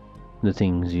the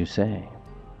things you say,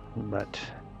 but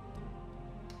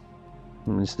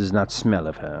this does not smell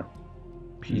of her.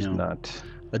 She's No. not.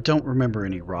 I don't remember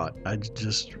any rot. I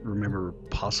just remember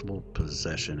possible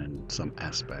possession in some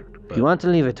aspect. If But you want to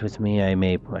leave it with me, I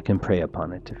can pray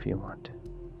upon it if you want.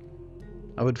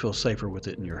 I would feel safer with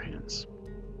it in your hands.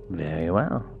 Very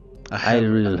well. I I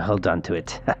will hold on to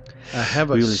it. have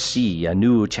a We will s- see a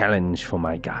new challenge for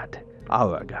my god,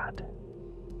 our god.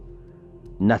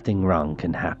 Nothing wrong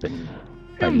can happen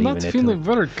by I'm not leaving it feeling to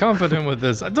very confident with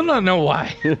this. I do not know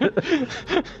why.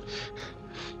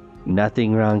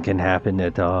 Nothing wrong can happen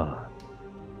at all.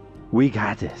 We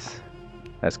got this.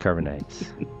 That's Carvenites.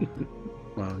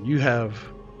 Well, you have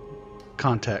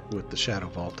contact with the Shadow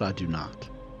Vault. I do not.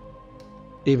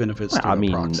 Even if it's through I a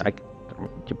mean, proxy.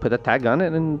 you put a tag on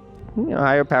it and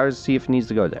higher powers see if it needs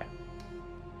to go there.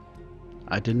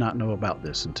 I did not know about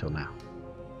this until now.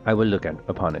 I will look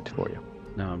upon it for you.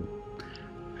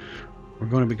 We're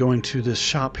going to be going to this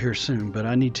shop here soon, but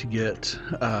I need to get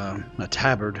a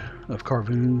tabard of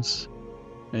carvoons.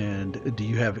 And do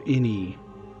you have any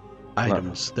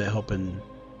items that help in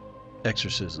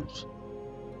exorcisms?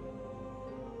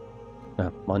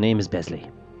 My name is Besley.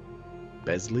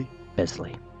 Besley?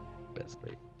 Besley.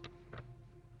 Besley.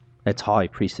 That's high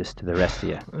priestess to the rest of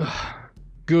you.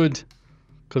 Good.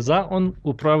 Because that one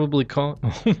will probably call.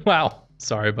 Wow.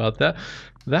 Sorry about that.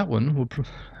 That one will.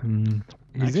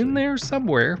 He's in there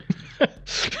somewhere.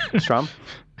 Strom?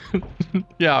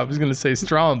 Yeah, I was going to say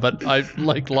strong, but I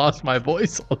lost my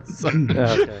voice all of a sudden.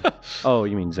 Okay. Oh,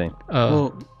 you mean Zane?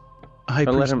 Well, High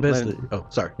let Priest him- let Besley. him- Oh,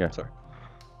 sorry. Yeah. Sorry.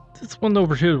 This one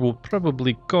over here will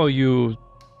probably call you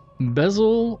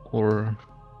Bezel or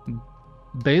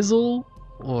Basil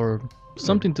or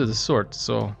something to the sort.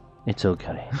 So It's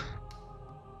okay.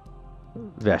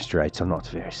 Vasterites are not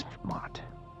very smart.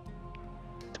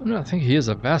 I don't think he is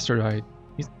a bastardite.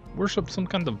 He worships some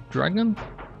kind of dragon.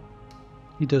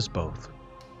 He does both.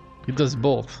 He does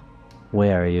both.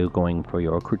 Where are you going for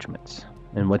your accoutrements?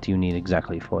 And what do you need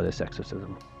exactly for this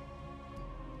exorcism?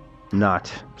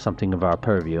 Not something of our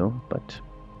purview, but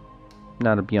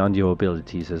not beyond your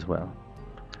abilities as well.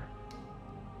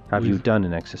 Have you We've- done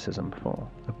an exorcism before?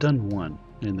 I've done one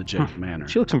in the Jade Manor.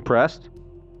 She looks impressed.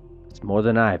 It's more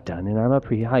than I've done, and I'm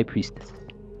a high priestess.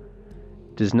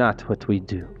 It is not what we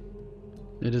do.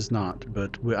 It is not,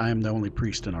 but I am the only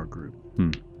priest in our group.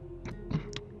 Hmm.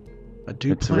 I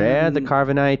do It's plan... rare the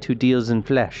Carvenite who deals in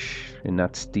flesh and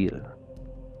not steel.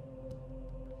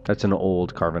 That's an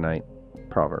old Carvenite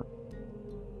proverb.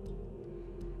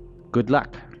 Good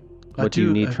luck. I What do you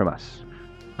do- need from us?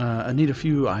 I need a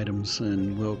few items,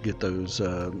 and we'll get those.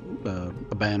 A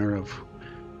banner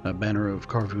of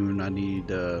Carvoon. I need.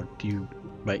 Do you,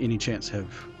 by any chance,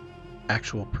 have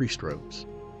actual priest robes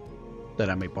that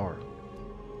I may borrow?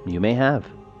 You may have.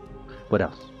 What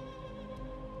else?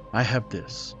 I have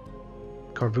this.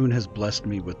 Carvoon has blessed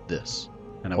me with this,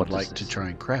 and I What would is like to this? try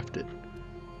and craft it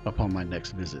upon my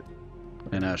next visit.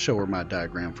 And I show her my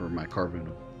diagram for my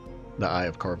Carvoon, the Eye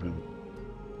of Carvoon.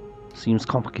 Seems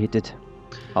complicated.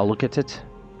 I'll look at it.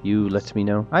 You let me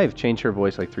know. I have changed her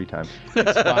voice like 3 times.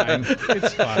 It's fine.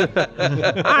 It's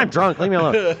fine. I'm drunk. Leave me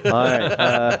alone. All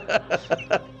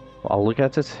right. I'll look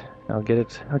at it. I'll get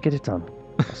it done.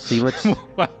 I'll see what's.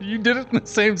 Wow, you did it in the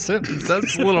same sentence.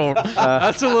 That's a little.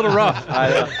 That's a little rough.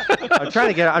 I'm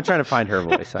trying to find her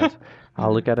voice.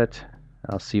 I'll look at it.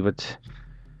 I'll see what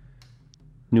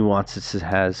nuances it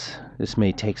has. This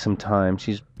may take some time.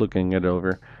 She's looking it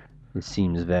over. It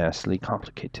seems vastly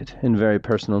complicated and very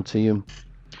personal to you.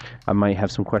 I might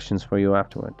have some questions for you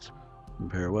afterwards,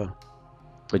 Very well.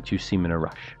 but you seem in a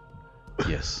rush.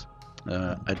 Yes.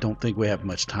 I don't think we have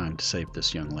much time to save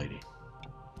this young lady.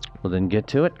 Well, then get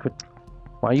to it.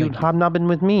 Why are you Thank you. hobnobbing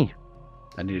with me?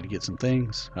 I needed to get some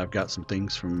things. I've got some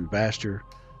things from Vasher,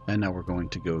 and now we're going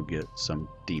to go get some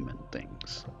demon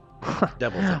things.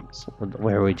 Devil things.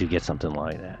 Where would you get something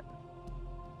like that?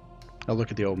 I'll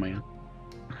look at the old man.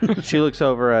 She looks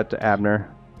over at Abner.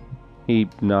 He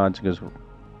nods and goes,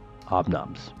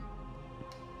 Hobnobs.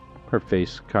 Her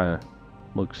face kind of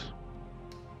looks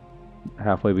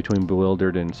halfway between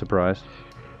bewildered and surprised.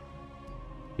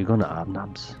 You going to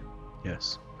Hobnobs?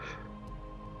 Yes.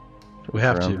 We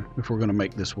have to if we're going to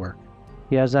make this work.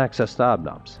 He has access to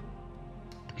Hobnobs.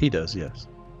 He does, yes.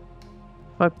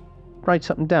 If I write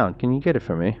something down, can you get it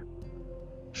for me?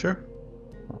 Sure.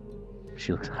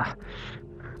 She looks,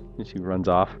 and she runs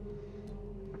off.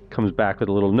 Comes back with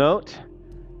a little note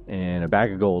and a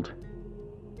bag of gold.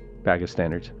 Bag of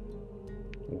standards.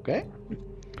 Okay.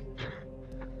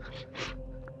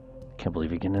 Can't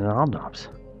believe you're getting into Hobnobs.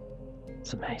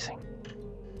 It's amazing.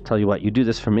 Tell you what, you do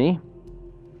this for me,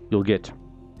 you'll get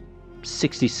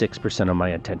 66% of my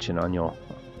attention on your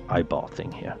eyeball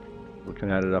thing here.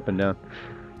 Looking at it up and down.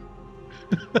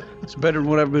 It's better than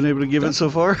what I've been able to give it so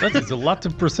far. That is a lot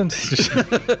of percentage.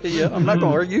 Yeah, I'm not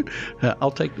going to argue.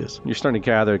 I'll take this. You're starting to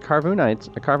gather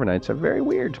Carvenites are very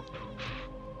weird.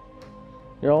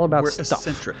 They're all about We're stuff.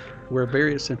 eccentric. We're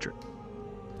very eccentric.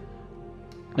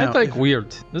 I Now, think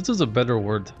weird. This is a better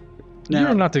word. Now-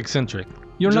 You're not eccentric.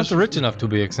 You're Just- not rich enough to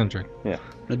be eccentric. Yeah.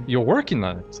 You're working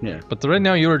on it. Yeah. But right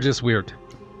now you're just weird.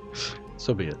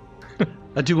 So be it.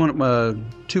 I do want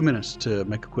 2 minutes to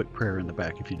make a quick prayer in the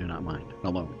back, if you do not mind.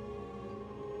 Alone.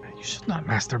 You should not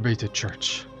masturbate at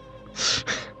church.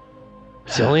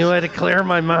 It's the only way to clear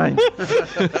my mind.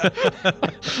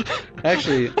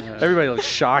 Actually, Everybody looks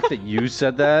shocked that you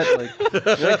said that.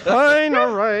 You're like, fine,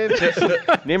 all right.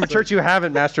 Name a church you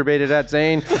haven't masturbated at,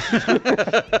 Zane.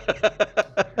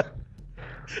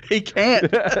 he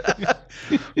can't.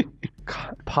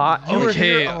 Pot. You were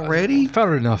Okay, here already?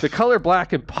 Fair enough. The color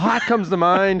black and pot comes to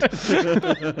mind.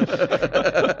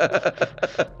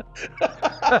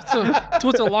 It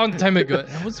was a long time ago.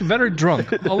 I was very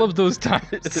drunk all of those times.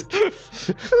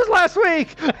 It was last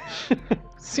week.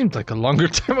 Seemed like a longer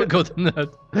time ago than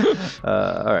that.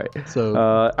 All right. So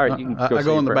All right. You can I say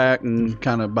go in the your prayer. back and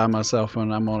kind of by myself,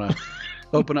 and I'm gonna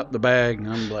open up the bag, and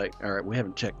I'm like, all right, we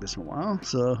haven't checked this in a while,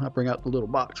 so I bring out the little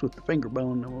box with the finger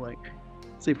bone, and I'm like,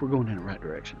 see if we're going in the right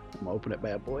direction. I'm gonna open that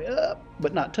bad boy up,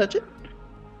 but not touch it,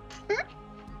 All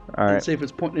and right. see if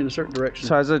it's pointing in a certain direction.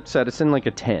 So as I said, it's in like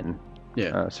a tin,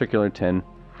 Yeah. circular tin,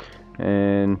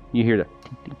 and you hear the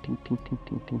ting, ting, ting, ting,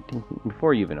 ting, ting, ting, ting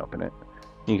before you even open it.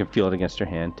 You can feel it against your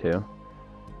hand too.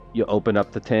 You open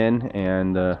up the tin,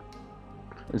 and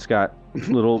it's got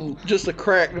little. Just a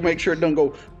crack to make sure it don't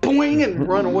go boing and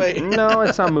run away. No,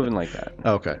 it's not moving like that.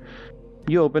 Okay.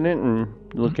 You open it and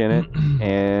look in it,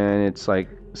 and it's like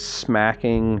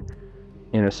smacking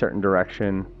in a certain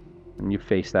direction, and you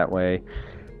face that way.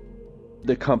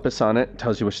 The compass on it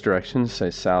tells you which direction. It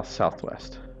says south,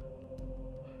 southwest.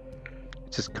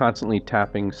 It's just constantly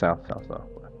tapping south, south, southwest.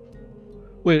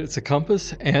 Wait, it's a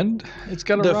compass and it's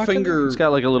got a The rock in it? finger. It's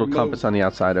got like a little Move. compass on the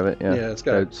outside of it. Yeah, Yeah, it's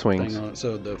got a that swings. thing on it.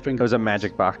 So the It finger. was a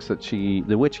magic box that the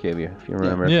witch gave you, if you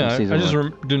remember. Yeah, from I season just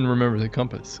one. didn't remember the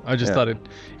compass. I just Yeah. thought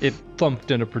it thumped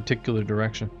in a particular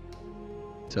direction.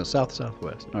 So south,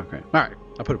 southwest. Okay. All right.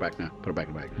 I put it back now. Put it back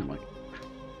in the bag. I'm like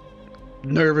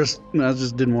nervous. And I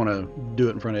just didn't want to do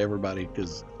it in front of everybody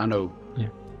because I know. Yeah.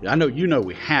 I know you know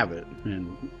we have it,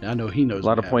 and I know he knows. A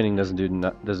lot we of have pointing doesn't do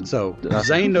it. doesn't. So nothing.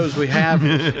 Zane knows we have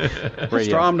it. Radio.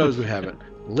 Strom knows we have it.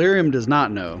 Lyrium does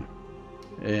not know,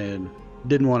 and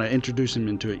didn't want to introduce him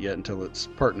into it yet until it's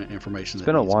pertinent information. It's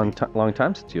been a long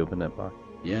time since you opened that box.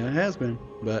 Yeah, it has been.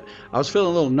 But I was feeling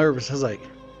a little nervous. I was like,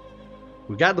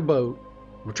 we got the boat.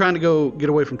 We're trying to go get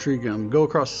away from Tree Gum, go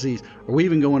across the seas. Are we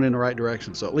even going in the right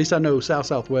direction? So at least I know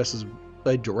south-southwest is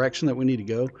a direction that we need to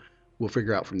go. We'll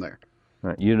figure out from there.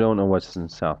 Right. You don't know what's in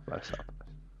south by south.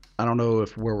 I don't know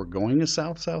if where we're going is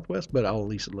south-southwest, but I'll at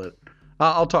least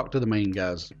I'll talk to the main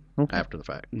guys Okay. after the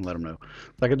fact and let them know.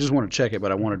 Like, I just want to check it,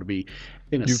 but I wanted to be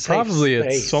in a You safe probably at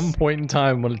space. some point in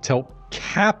time want to tell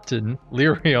Captain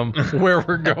Lyrium where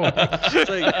we're going. It's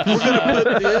like, we're going to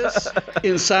put this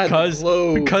inside the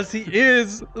globe. Because he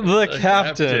is the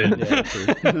captain. Yeah,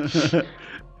 true.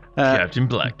 Captain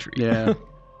Blacktree. Yeah.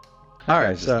 All right,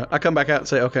 Guys, so I come back out and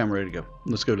say, okay, I'm ready to go.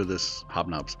 Let's go to this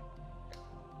Hobnobs.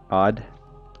 Odd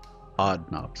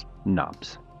Odd knobs.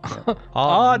 knobs.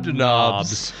 Odd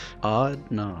knobs.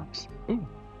 Odd knobs.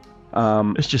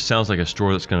 This just sounds like a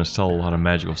store that's going to sell a lot of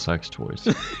magical sex toys.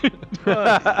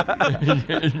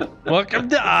 Welcome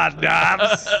to Odd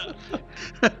Knobs.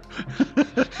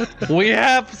 We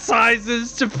have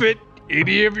sizes to fit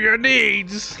any of your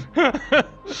needs.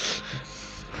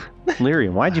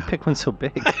 Lyrium, why'd you pick one so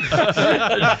big?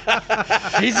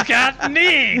 He's got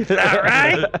needs, all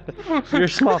right? You're a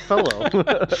small fellow.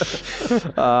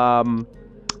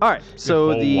 All right.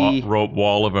 So the rope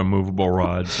wall of immovable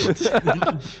rods.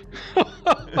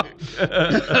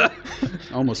 I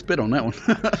almost spit on that one.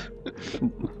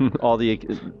 all the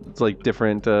it's like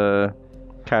different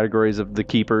categories of the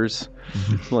keepers,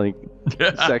 like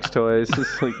sex toys.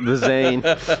 It's like the Zane.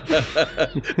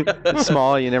 It's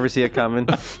small, you never see it coming.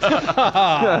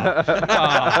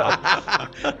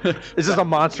 It's just a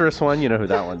monstrous one. You know who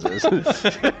that one is.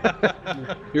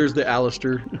 Here's the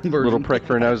Alistair version. Little prick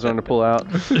for a nose one to pull out.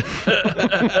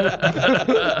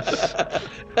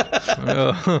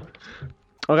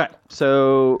 Okay,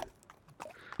 so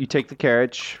you take the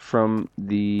carriage from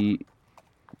the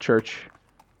church,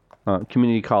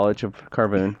 community college of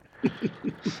Carvoon,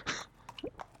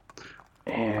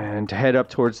 and head up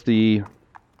towards the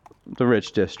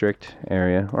rich district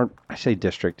area, or I say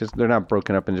district. They're not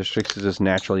broken up in districts. It's just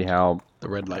naturally how The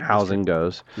red light housing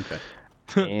goes. Okay.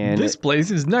 And This place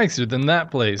is nicer than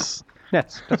that place.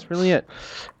 that's really it.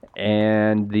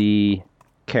 And the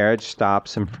carriage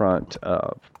stops in front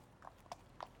of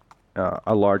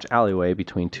a large alleyway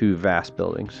between two vast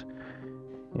buildings.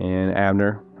 And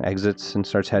Abner exits and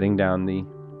starts heading down the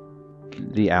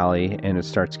alley, and it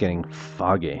starts getting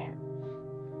foggy.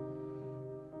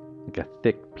 Like a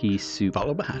thick pea soup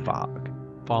Follow behind. fog.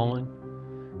 Following.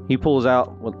 He pulls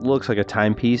out what looks like a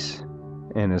timepiece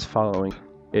and is following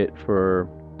it for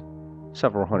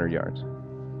several hundred yards.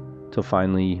 Till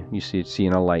finally you see it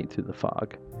seeing a light through the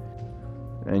fog.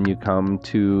 And you come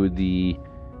to the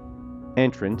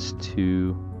entrance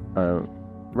to a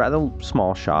rather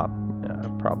small shop,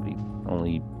 probably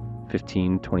only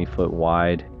 15, 20 foot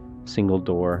wide, single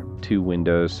door, 2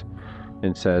 windows.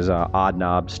 It says Odd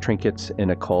Knobs, Trinkets, and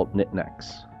Occult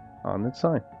Knickknacks on the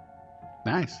sign.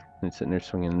 Nice. And it's sitting there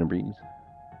swinging in the breeze.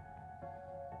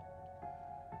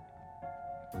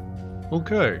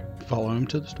 Okay. Follow him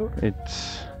to the store.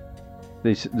 It's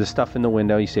the stuff in the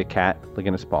window. You see a cat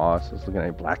licking its paws. It's looking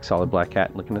at a solid black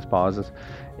cat licking its paws. It's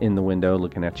in the window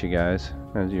looking at you guys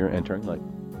as you're entering. Like,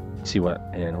 you see what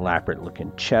an elaborate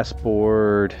looking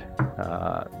chessboard,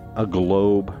 a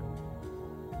globe,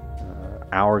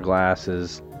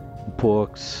 hourglasses,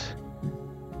 books.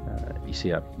 You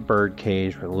see a bird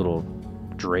cage with a little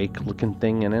drake looking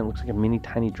thing in it. It looks like a mini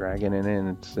tiny dragon in it,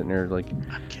 and it's sitting there like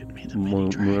I'm kidding me. The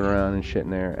moving around and shit in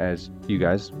there as you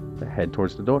guys head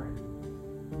towards the door.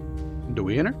 Do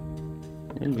we enter?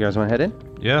 You guys want to head in?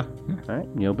 Yeah. All right.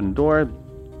 You open the door.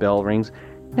 Bell rings.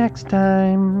 Next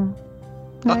time.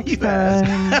 Next you ass.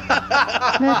 time.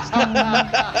 Next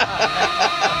time.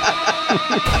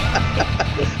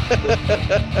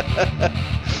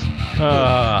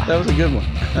 That was a good one.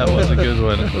 That was a good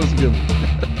one. That was a good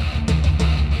one.